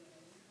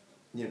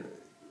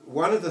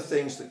 one of the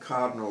things the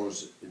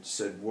cardinals, it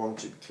said,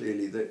 wanted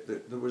clearly,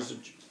 that there was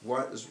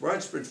this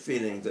widespread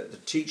feeling that the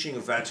teaching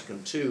of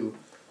Vatican II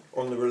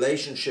on the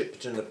relationship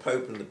between the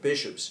Pope and the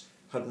bishops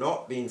had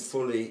not been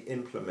fully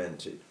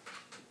implemented.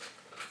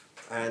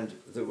 And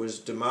there was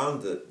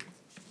demand that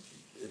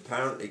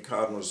apparently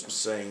cardinals were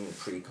saying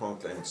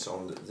pre-conclave and so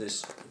on that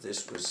this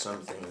was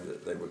something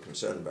that they were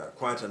concerned about.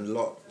 Quite a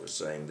lot were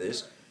saying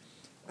this,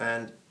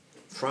 and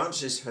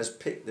Francis has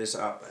picked this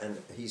up, and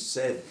he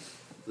said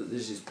that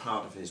this is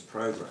part of his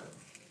program.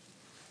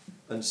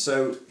 And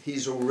so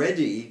he's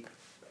already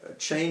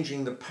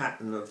changing the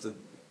pattern of the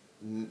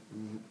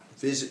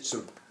visits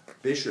of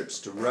bishops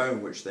to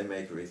Rome, which they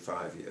make every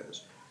 5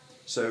 years.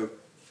 So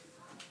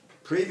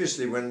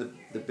previously, when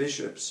the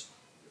bishops,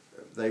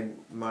 they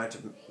might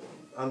have,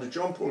 under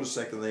John Paul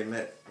II, they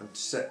met,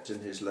 except in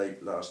his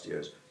late last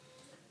years,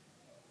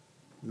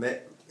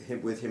 met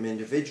with him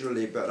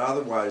individually, but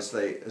otherwise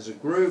they, as a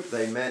group,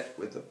 they met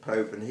with the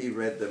Pope, and he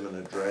read them an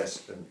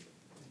address and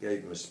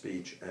gave them a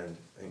speech and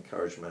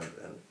encouragement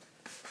and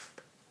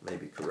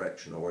maybe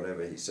correction or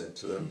whatever he said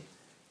to them,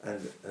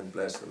 and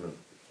blessed them. And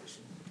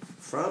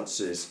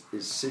Francis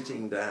is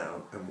sitting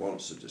down and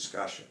wants a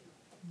discussion.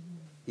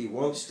 He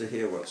wants to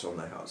hear what's on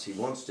their hearts. He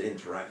wants to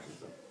interact with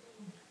them.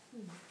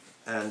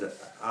 And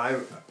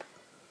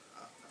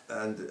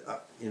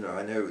you know,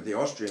 I know the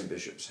Austrian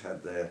bishops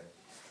had their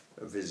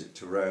visit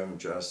to Rome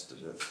just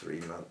 3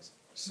 months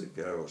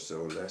ago or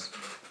so or less,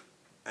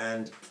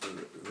 and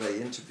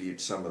they interviewed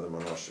some of them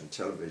on Austrian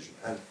television,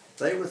 and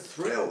they were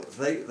thrilled.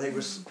 They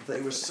were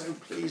so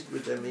pleased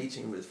with their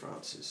meeting with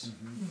Francis,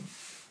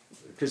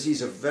 because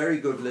he's a very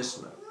good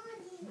listener.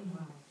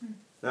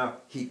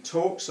 Now, he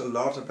talks a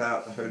lot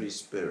about the Holy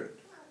Spirit,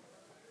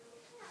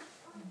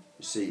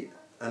 you see,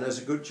 and as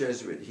a good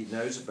Jesuit, he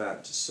knows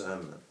about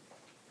discernment.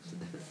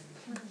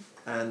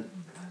 And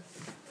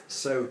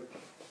so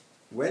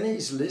when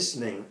he's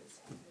listening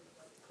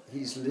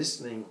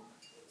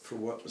for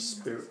what the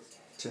Spirit,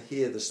 to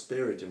hear the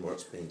Spirit in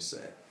what's being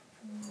said.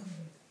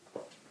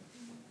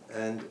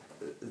 And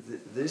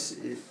this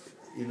is,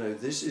 you know,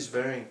 this is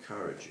very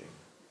encouraging.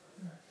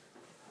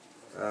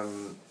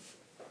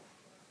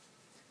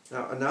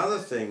 Now, another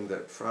thing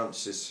that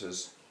Francis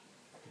has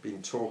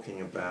been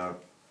talking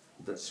about,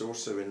 that's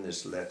also in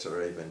this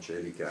letter,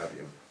 Evangelii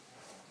Gaudium,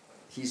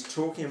 he's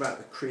talking about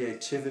the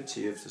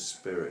creativity of the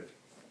Spirit.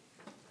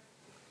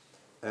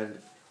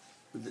 And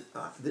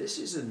this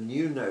is a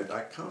new note.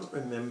 I can't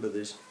remember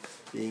this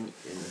being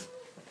in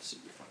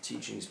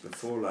teachings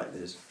before like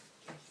this.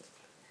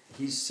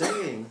 He's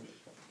saying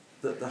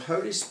that the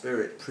Holy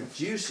Spirit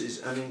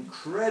produces an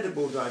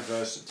incredible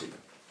diversity.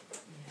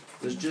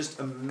 There's just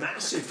a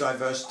massive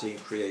diversity in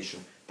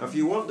creation. Now, if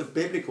you want the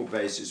biblical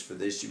basis for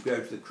this, you go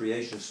to the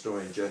creation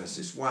story in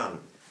Genesis 1.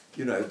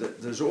 You know,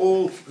 that there's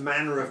all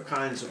manner of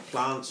kinds of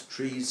plants,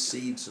 trees,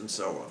 seeds, and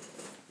so on.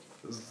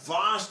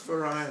 Vast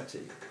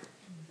variety.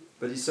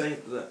 But he's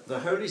saying that the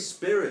Holy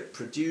Spirit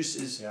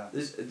produces,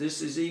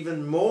 this is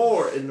even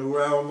more in the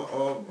realm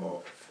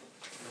of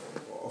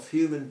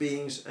human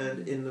beings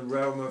and in the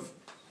realm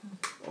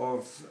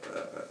of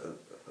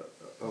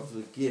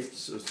the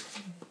gifts of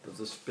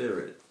the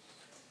Spirit.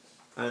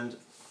 And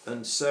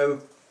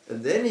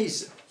then he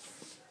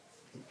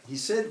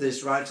said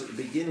this right at the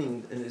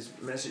beginning in his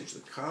message to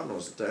the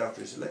cardinals the day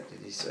after he's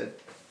elected. He said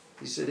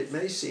it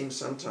may seem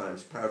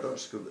sometimes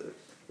paradoxical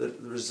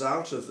that the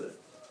result of the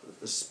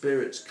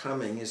Spirit's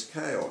coming is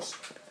chaos.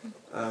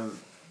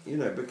 You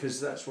know, because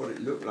that's what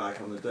it looked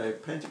like on the day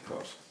of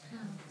Pentecost.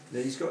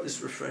 Now, he's got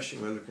this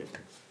refreshing way of looking at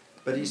it.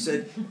 But he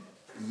said,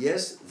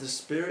 yes, the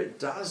Spirit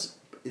does,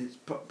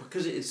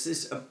 because it's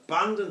this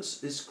abundance,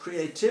 this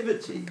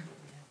creativity.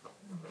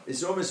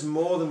 It's almost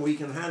more than we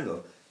can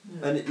handle.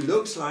 And it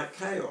looks like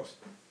chaos.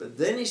 But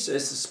then he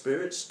says the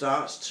Spirit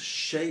starts to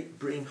shape,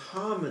 bring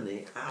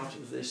harmony out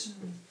of this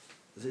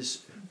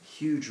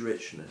huge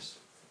richness.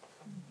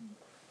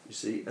 You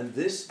see, and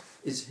this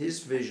is his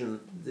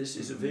vision. This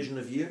is a vision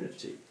of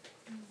unity.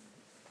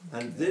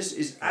 And this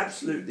is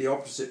absolutely the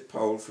opposite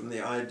pole from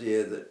the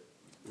idea that,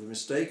 the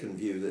mistaken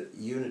view that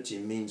unity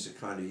means a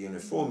kind of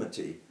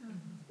uniformity,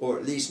 or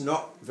at least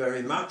not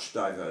very much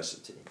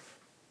diversity.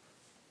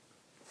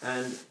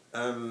 And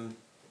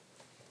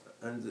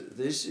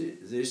this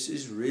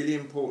is really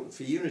important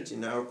for unity.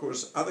 Now, of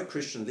course, other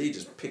Christian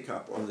leaders pick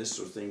up on this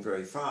sort of thing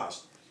very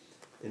fast.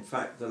 In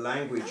fact, the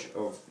language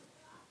of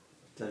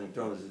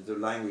the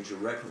language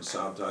of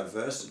reconciled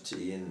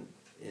diversity in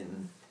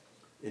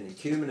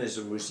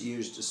ecumenism was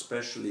used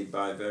especially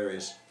by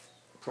various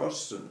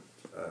Protestant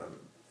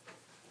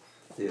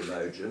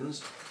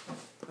theologians,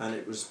 and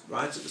it was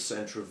right at the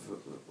centre of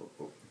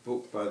a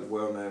book by the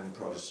well-known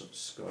Protestant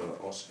scholar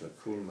Oscar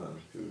Kuhlmann,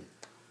 who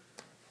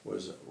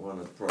was one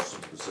of the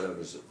Protestant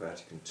observers at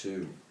Vatican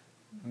II.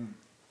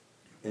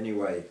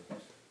 Anyway,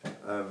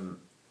 I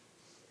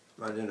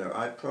don't know,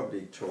 I'm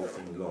probably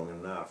talking long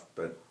enough,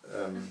 but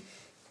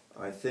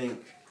I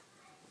think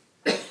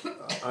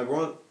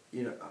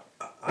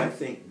I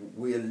think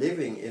we are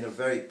living in a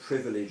very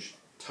privileged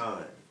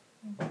time.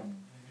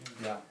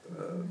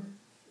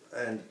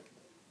 And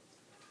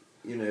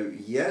you know,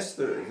 yes,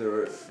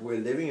 we're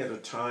living at a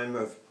time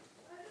of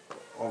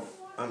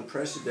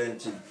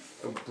unprecedented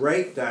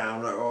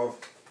breakdown of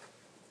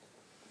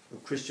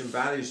Christian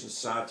values in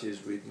society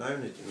as we've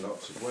known it in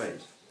lots of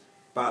ways.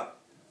 But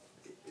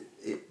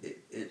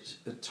it's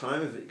a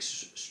time of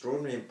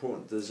extraordinary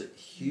importance. There's a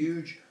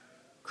huge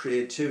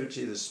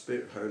creativity of the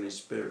Spirit, Holy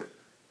Spirit,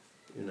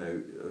 you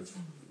know, of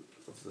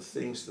the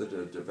things that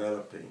are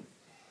developing,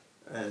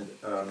 and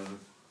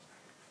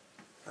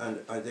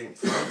I think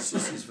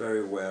Francis is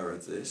very aware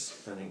of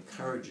this and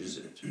encourages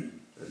it,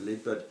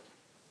 but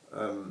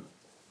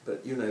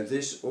you know,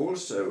 this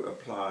also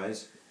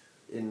applies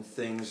in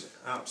things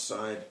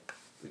outside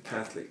the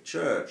Catholic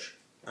Church,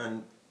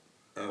 and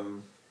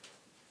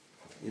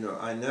you know,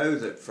 I know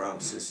that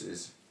Francis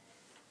is,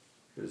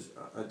 because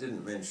I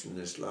didn't mention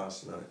this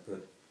last night,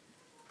 but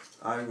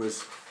I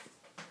was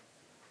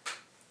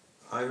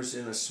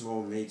in a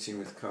small meeting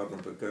with Cardinal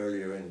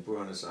Bergoglio in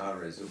Buenos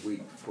Aires a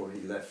week before he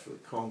left for the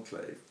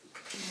conclave,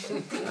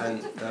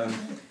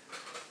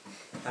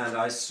 and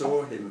I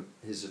saw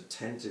his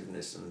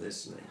attentiveness and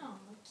listening,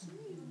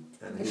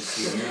 and his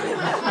humility.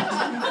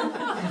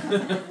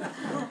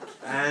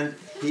 And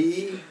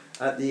he,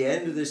 at the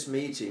end of this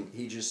meeting,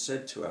 he just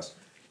said to us,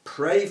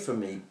 "Pray for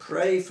me,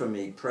 pray for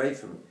me, pray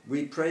for me."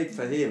 We prayed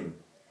for him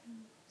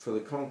for the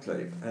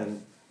conclave,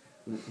 and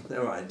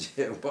no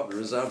idea what the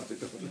result of the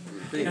conclave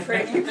would be. You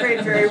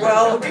prayed very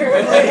well,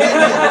 apparently.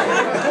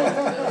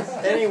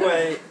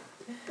 Anyway,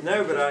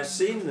 no, but I've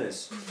seen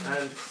this,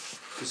 and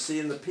you see,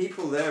 and the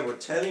people there were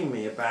telling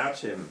me about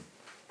him,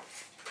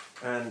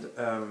 and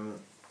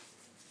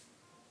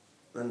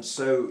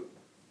so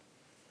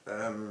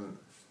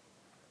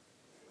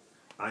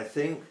I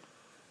think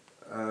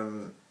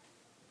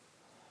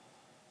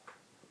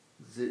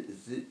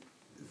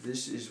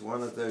this is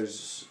one of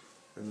those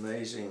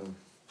amazing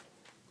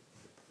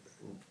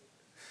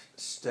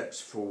steps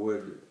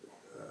forward,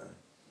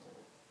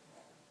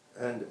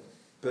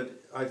 but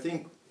I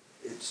think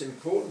it's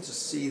important to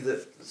see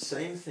that the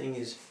same thing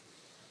is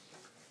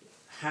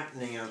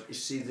happening. You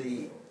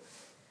see,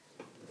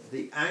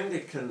 the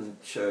Anglican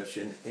Church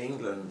in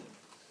England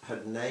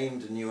had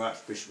named a new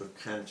Archbishop of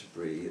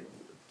Canterbury in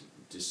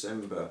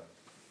December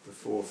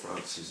before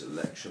Francis'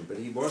 election, but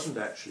he wasn't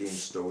actually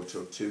installed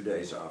till 2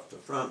 days after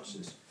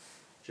Francis,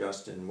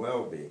 Justin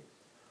Welby.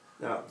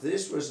 Now,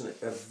 this was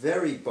a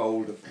very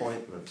bold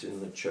appointment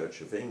in the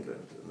Church of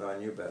England, and I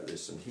knew about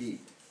this, and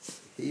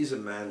he's a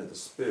man of the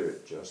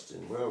Spirit,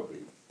 Justin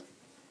Welby.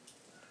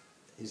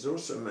 He's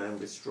also a man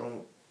with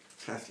strong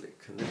Catholic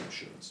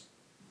connections.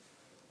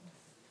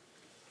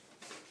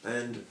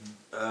 And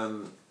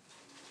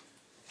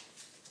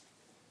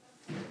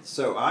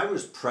so I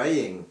was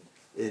praying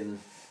in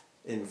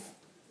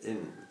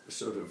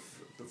sort of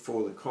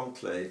before the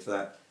conclave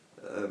that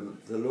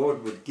the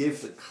Lord would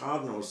give the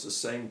cardinals the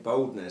same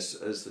boldness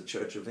as the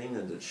Church of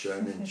England had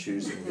shown in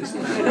choosing this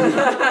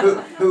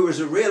man, who was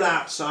a real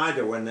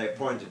outsider when they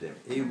appointed him.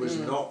 He was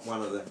not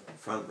one of the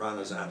front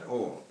runners at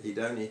all. He'd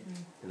only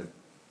been a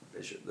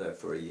bishop there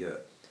for a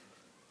year.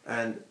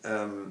 And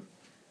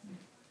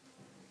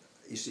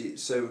you see,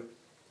 so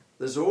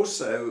there's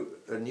also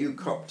a new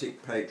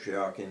Coptic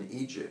patriarch in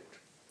Egypt,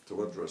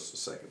 Tewodros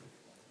II.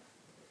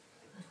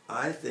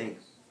 I think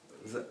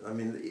that, I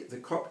mean, the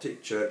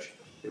Coptic Church,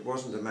 it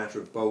wasn't a matter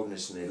of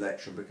boldness in the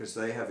election, because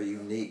they have a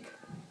unique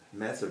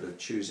method of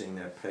choosing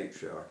their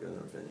patriarch. I don't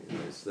know if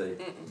anyone knows.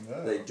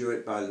 They do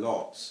it by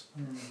lots.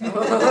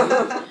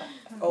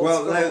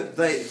 Well,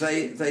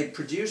 they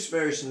produce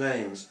various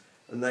names,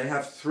 and they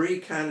have 3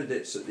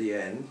 candidates at the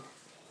end,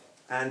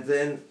 and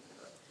then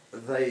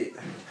they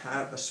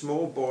have a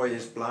small boy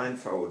is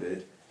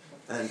blindfolded,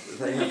 and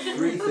they have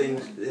 3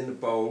 things in a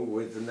bowl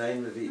with the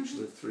name of each of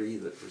the 3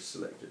 that were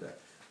selected out.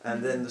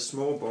 And then the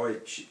small boy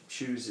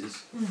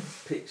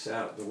picks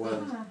out the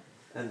one,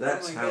 and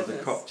that's how the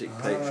Coptic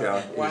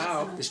patriarch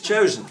is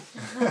chosen.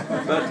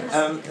 But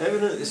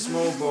evidently the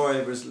small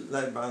boy was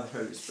led by the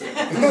Holy Spirit.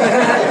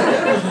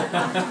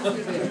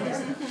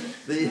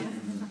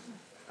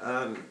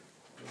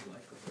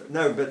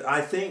 No, but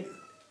I think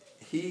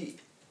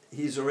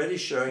he's already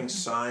showing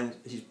signs.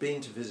 He's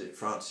been to visit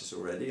Francis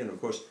already, and of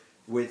course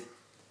with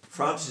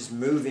Francis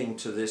moving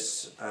to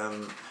this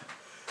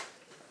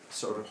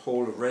sort of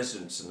hall of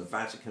residence in the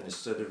Vatican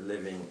instead of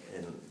living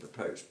in the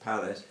Pope's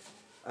palace,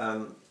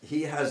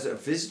 he has a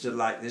visitor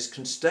like this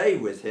can stay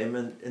with him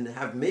and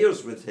have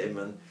meals with him,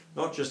 and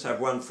not just have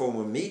one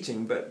formal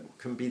meeting, but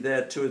can be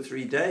there 2 or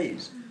 3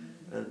 days.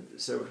 And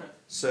so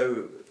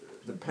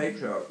the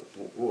patriarch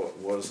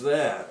was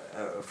there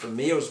for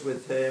meals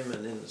with him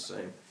and in the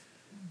same,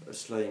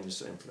 staying in the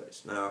same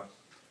place. Now,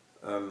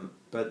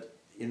 but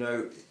you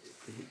know,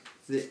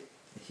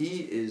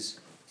 he is,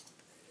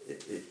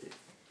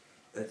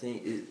 I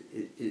think,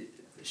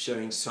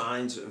 showing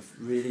signs of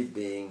really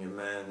being a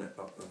man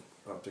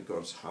after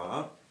God's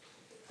heart.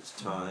 It's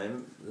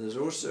time. There's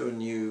also a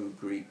new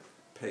Greek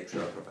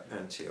patriarch of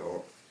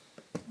Antioch,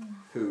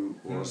 who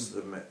was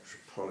the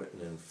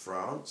metropolitan in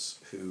France,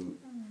 who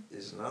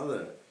is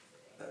another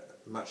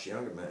much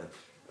younger man,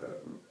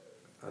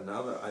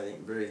 another, I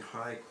think, very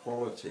high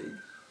quality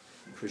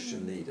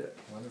Christian leader.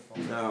 Wonderful.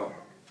 Now,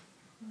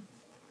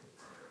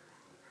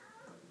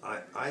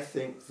 I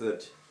think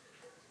that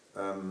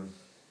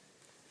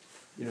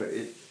you know,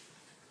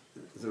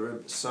 there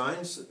are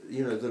signs,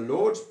 the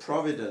Lord's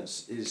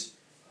providence is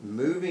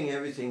moving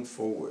everything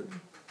forward,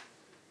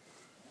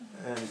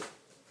 and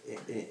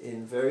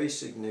in very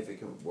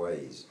significant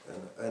ways.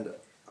 And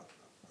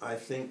I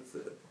think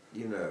that,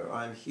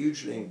 I'm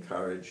hugely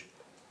encouraged,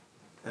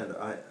 and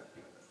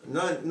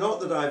not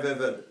that I've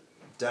ever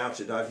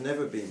doubted, I've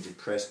never been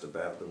depressed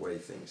about the way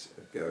things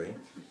are going,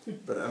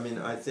 but I mean,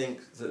 I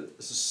think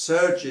that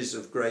surges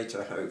of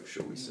greater hope,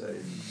 shall we say.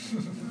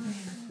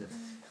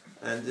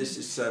 And this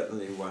is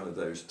certainly one of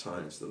those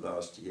times, the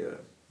last year.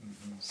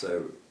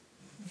 So,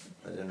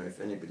 I don't know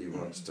if anybody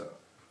wants to,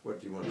 what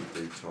do you want to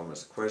do,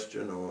 Thomas?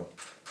 Question or?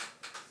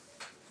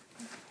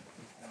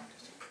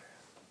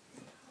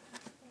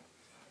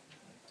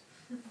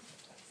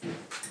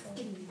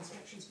 Getting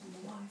instructions from the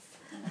wife.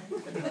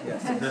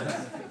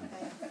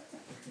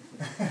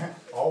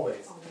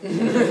 Always.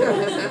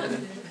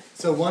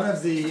 So one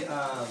of the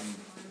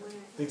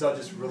things I'll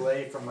just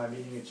relay from my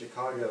meeting in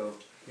Chicago,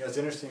 it's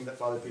interesting that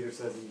Father Peter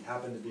says he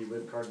happened to be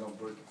with Cardinal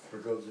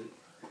Bergoglio,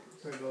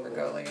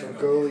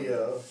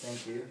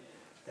 thank you,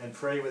 and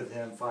pray with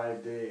him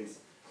 5 days.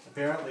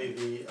 Apparently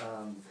the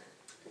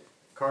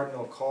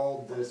Cardinal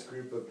called this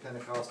group of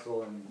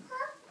Pentecostal and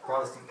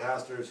Protestant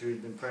pastors who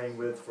he'd been praying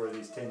with for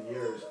these 10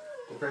 years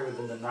to pray with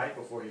him the night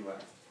before he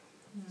left.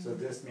 So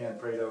this man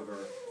prayed over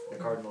the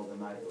Cardinal the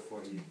night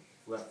before he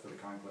left for the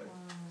conclave.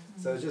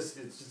 So it's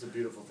just a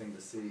beautiful thing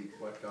to see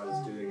what God is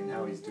doing and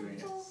how he's doing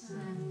it.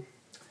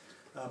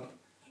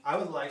 I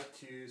would like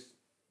to,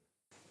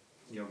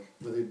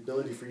 with the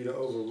ability for you to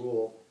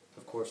overrule,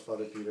 of course,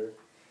 Father Peter,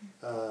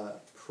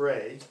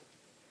 pray.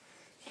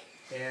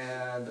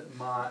 And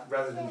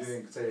rather than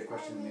doing, say, a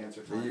question and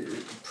answer time.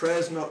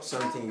 Prayer's not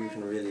something you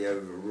can really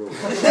overrule.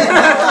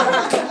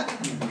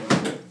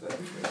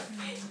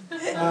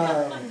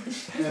 And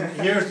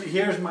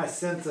here's my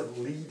sense of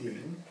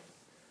leading,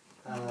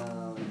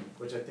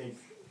 which I think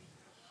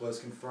was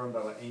confirmed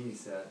by what Amy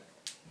said.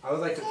 I would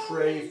like to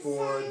pray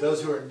for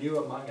those who are new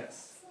among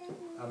us.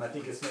 I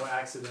think it's no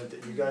accident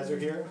that you guys are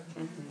here.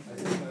 I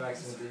think it's no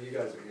accident that you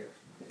guys are here.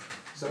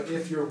 So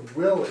if you're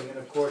willing, and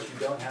of course you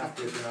don't have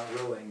to if you're not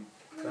willing,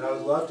 but I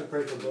would love to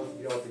pray for both of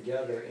you all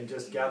together and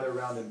just gather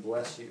around and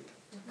bless you.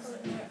 There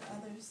are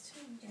others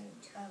too,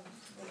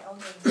 the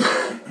elders.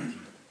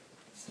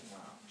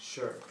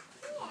 Sure.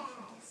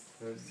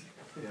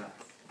 Yeah.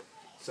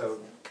 So,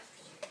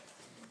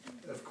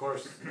 of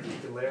course,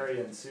 Larry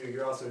and Sue,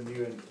 you're also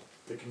new in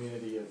the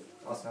community of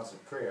Austin House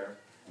of Prayer.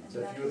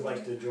 So if you would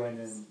like to join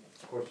in,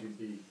 of course, you'd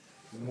be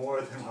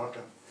more than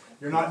welcome.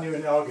 You're not new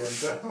in Elgin,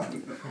 so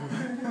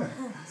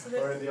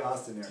or in the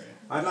Austin area.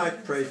 I'd like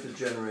to pray for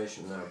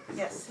Generation Now people.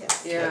 Yes.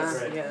 That's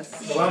great.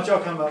 Yes. So why don't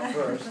y'all come up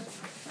first?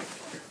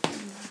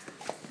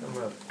 Come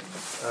up.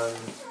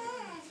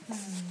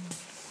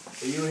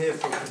 Are you here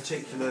for a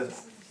particular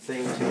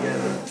thing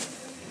together?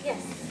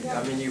 Yes.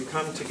 I mean, you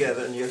come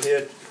together and you're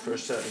here for a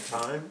certain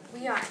time?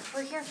 We are.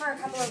 We're here for a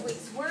couple of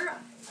weeks.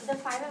 The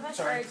 5 of us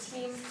are a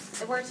team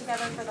that we're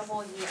together for the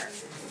whole year,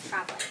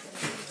 traveling.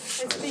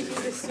 And speaking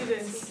to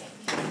students.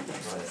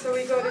 So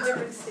we go to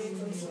different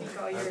states and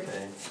speak all year.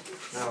 Okay.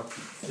 Now,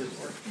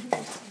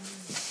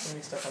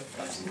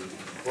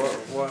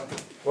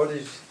 what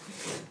is,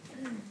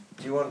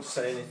 do you want to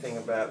say anything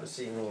about this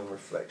evening in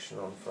reflection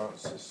on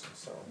Francis and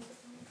so on?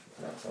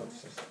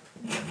 Francis.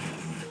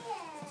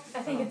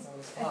 I think it's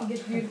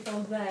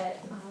beautiful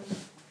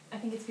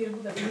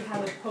that we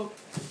have a Pope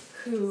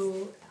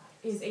who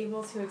is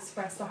able to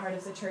express the heart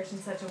of the Church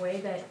in such a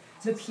way that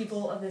the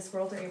people of this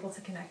world are able to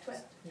connect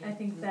with. I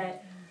think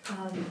that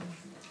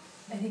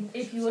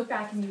if you look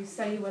back and you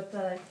study what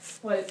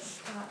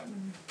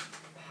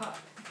Papa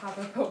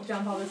Pope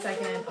John Paul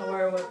II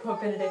or what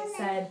Pope Benedict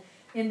said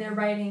in their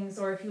writings,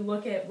 or if you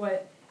look at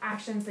what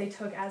actions they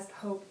took as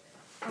Pope,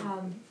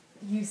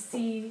 you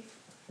see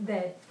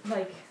that,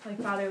 like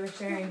Father was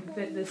sharing,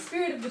 that the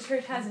spirit of the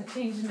Church hasn't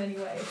changed in any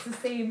way. It's the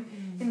same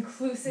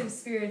inclusive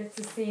spirit. It's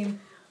the same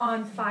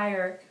on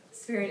fire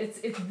spirit. It's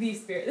the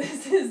spirit.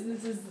 This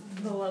is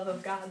the love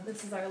of God.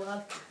 This is our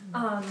love,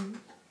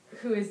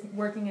 who is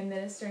working and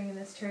ministering in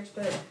this Church.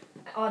 But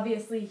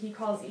obviously, He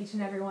calls each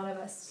and every one of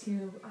us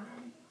to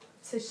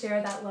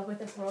share that love with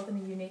this world in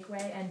a unique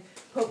way. And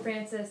Pope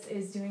Francis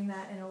is doing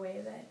that in a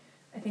way that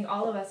I think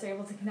all of us are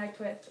able to connect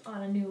with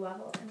on a new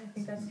level, and I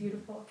think that's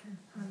beautiful.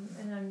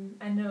 And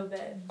I know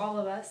that all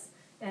of us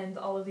and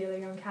all of the other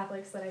young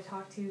Catholics that I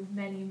talk to,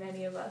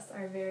 many of us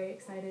are very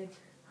excited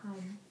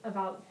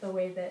about the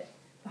way that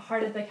the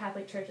heart of the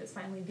Catholic Church is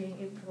finally being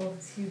able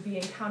to be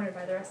encountered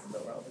by the rest of the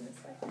world in this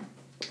way.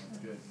 That's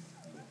good.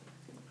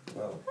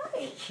 Well,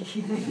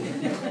 She's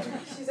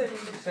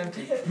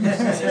empty.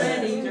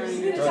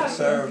 Talk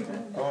So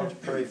I want to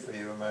pray for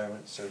you a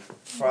moment. So,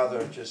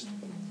 Father, just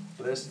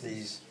bless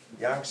these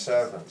young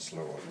servants,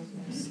 Lord.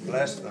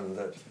 Bless them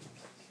that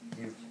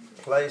you've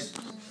placed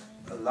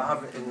a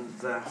love in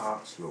their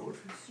hearts, Lord.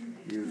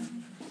 You've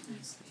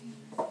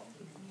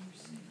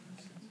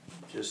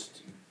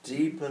just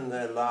deepened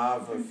their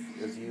love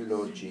of you,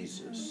 Lord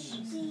Jesus.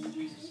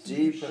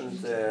 Deepened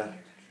their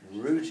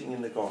rooting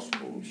in the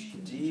Gospels.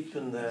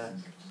 Deepened their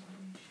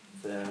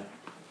their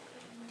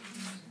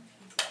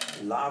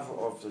love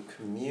of the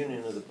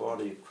communion of the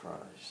body of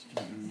Christ.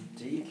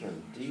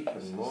 Deepen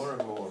more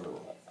and more,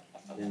 Lord,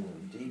 in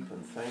them.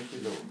 Deepen. Thank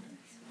you, Lord.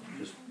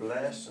 Just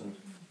bless and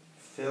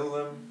fill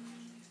them.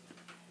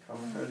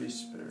 Come, Holy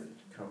Spirit.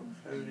 Come,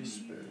 Holy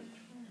Spirit.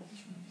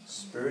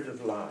 Spirit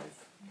of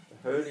life. The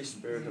Holy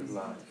Spirit of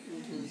life.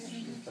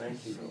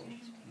 Thank you, Lord.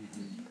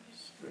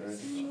 Spirit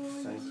of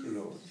life. Thank you,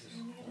 Lord. Just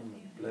come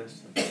and bless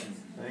them.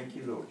 Thank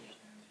you, Lord.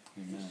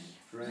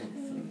 Strength.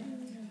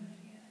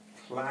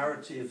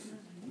 Clarity of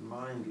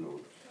mind,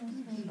 Lord.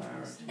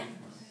 Clarity of mind.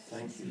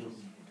 Thank you, Lord.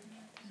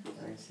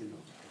 Thank you,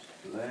 Lord. Just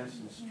bless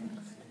and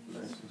strengthen.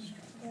 Bless and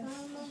strengthen.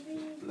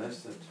 Bless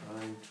the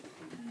time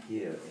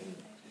here in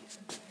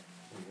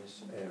this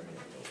area,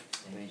 Lord.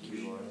 Thank you,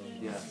 Lord.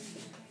 Yeah.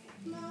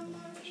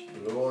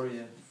 Glory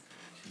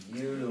to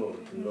you, Lord.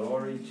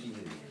 Glory to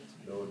you,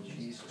 Lord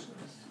Jesus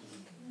Christ.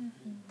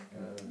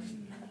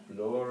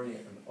 Glory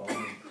and honor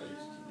and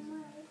praise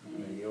to you.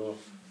 May your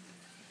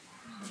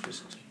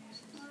just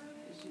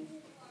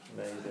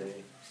may they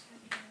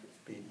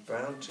be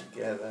bound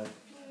together.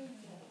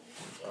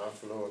 Our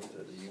Lord,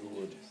 that you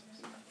would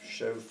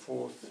show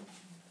forth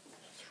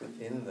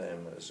in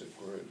them as a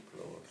group,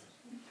 Lord,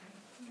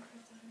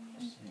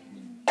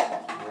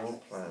 your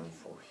plan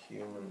for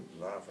human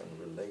love and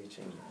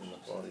relating in the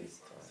body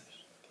of Christ.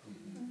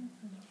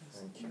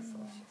 Thank you,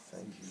 Father.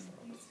 Thank you,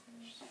 Father.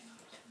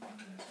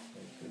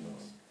 Thank you,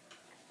 Lord.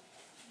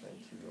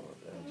 Thank you, Lord.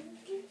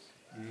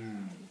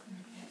 And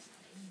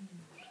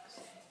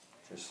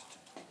just,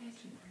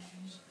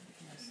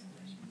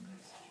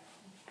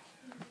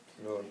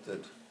 Lord,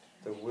 that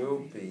there will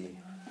be,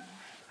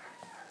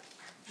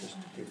 just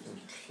give them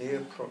clear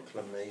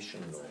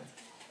proclamation, Lord.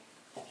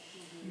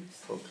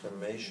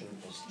 Proclamation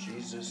of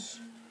Jesus,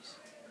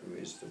 who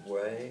is the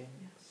way,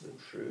 the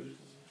truth,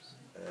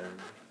 and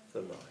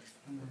the life.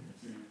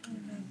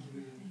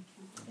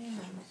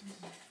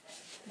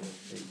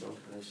 May God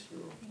bless you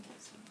all.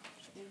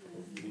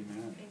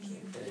 Amen.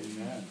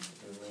 Amen.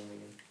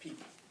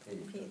 Pete.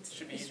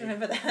 Just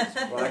remember that.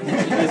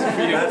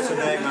 That's a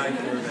name I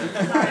can remember.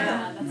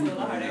 That's a little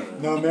harder.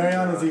 No,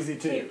 Mariana is easy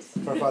too,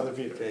 for Father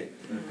Peter. Kate.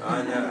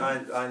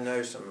 I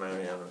know some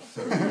Mariana.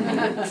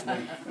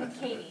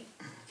 Katie.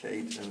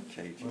 Kate and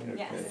Katie. Okay.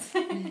 Yes.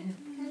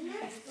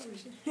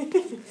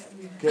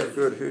 Good.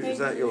 Good. Who is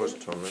that? Yours,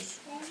 Thomas?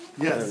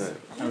 Yes.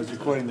 No. I was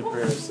recording the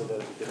prayers so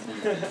that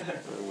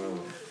Oh, well.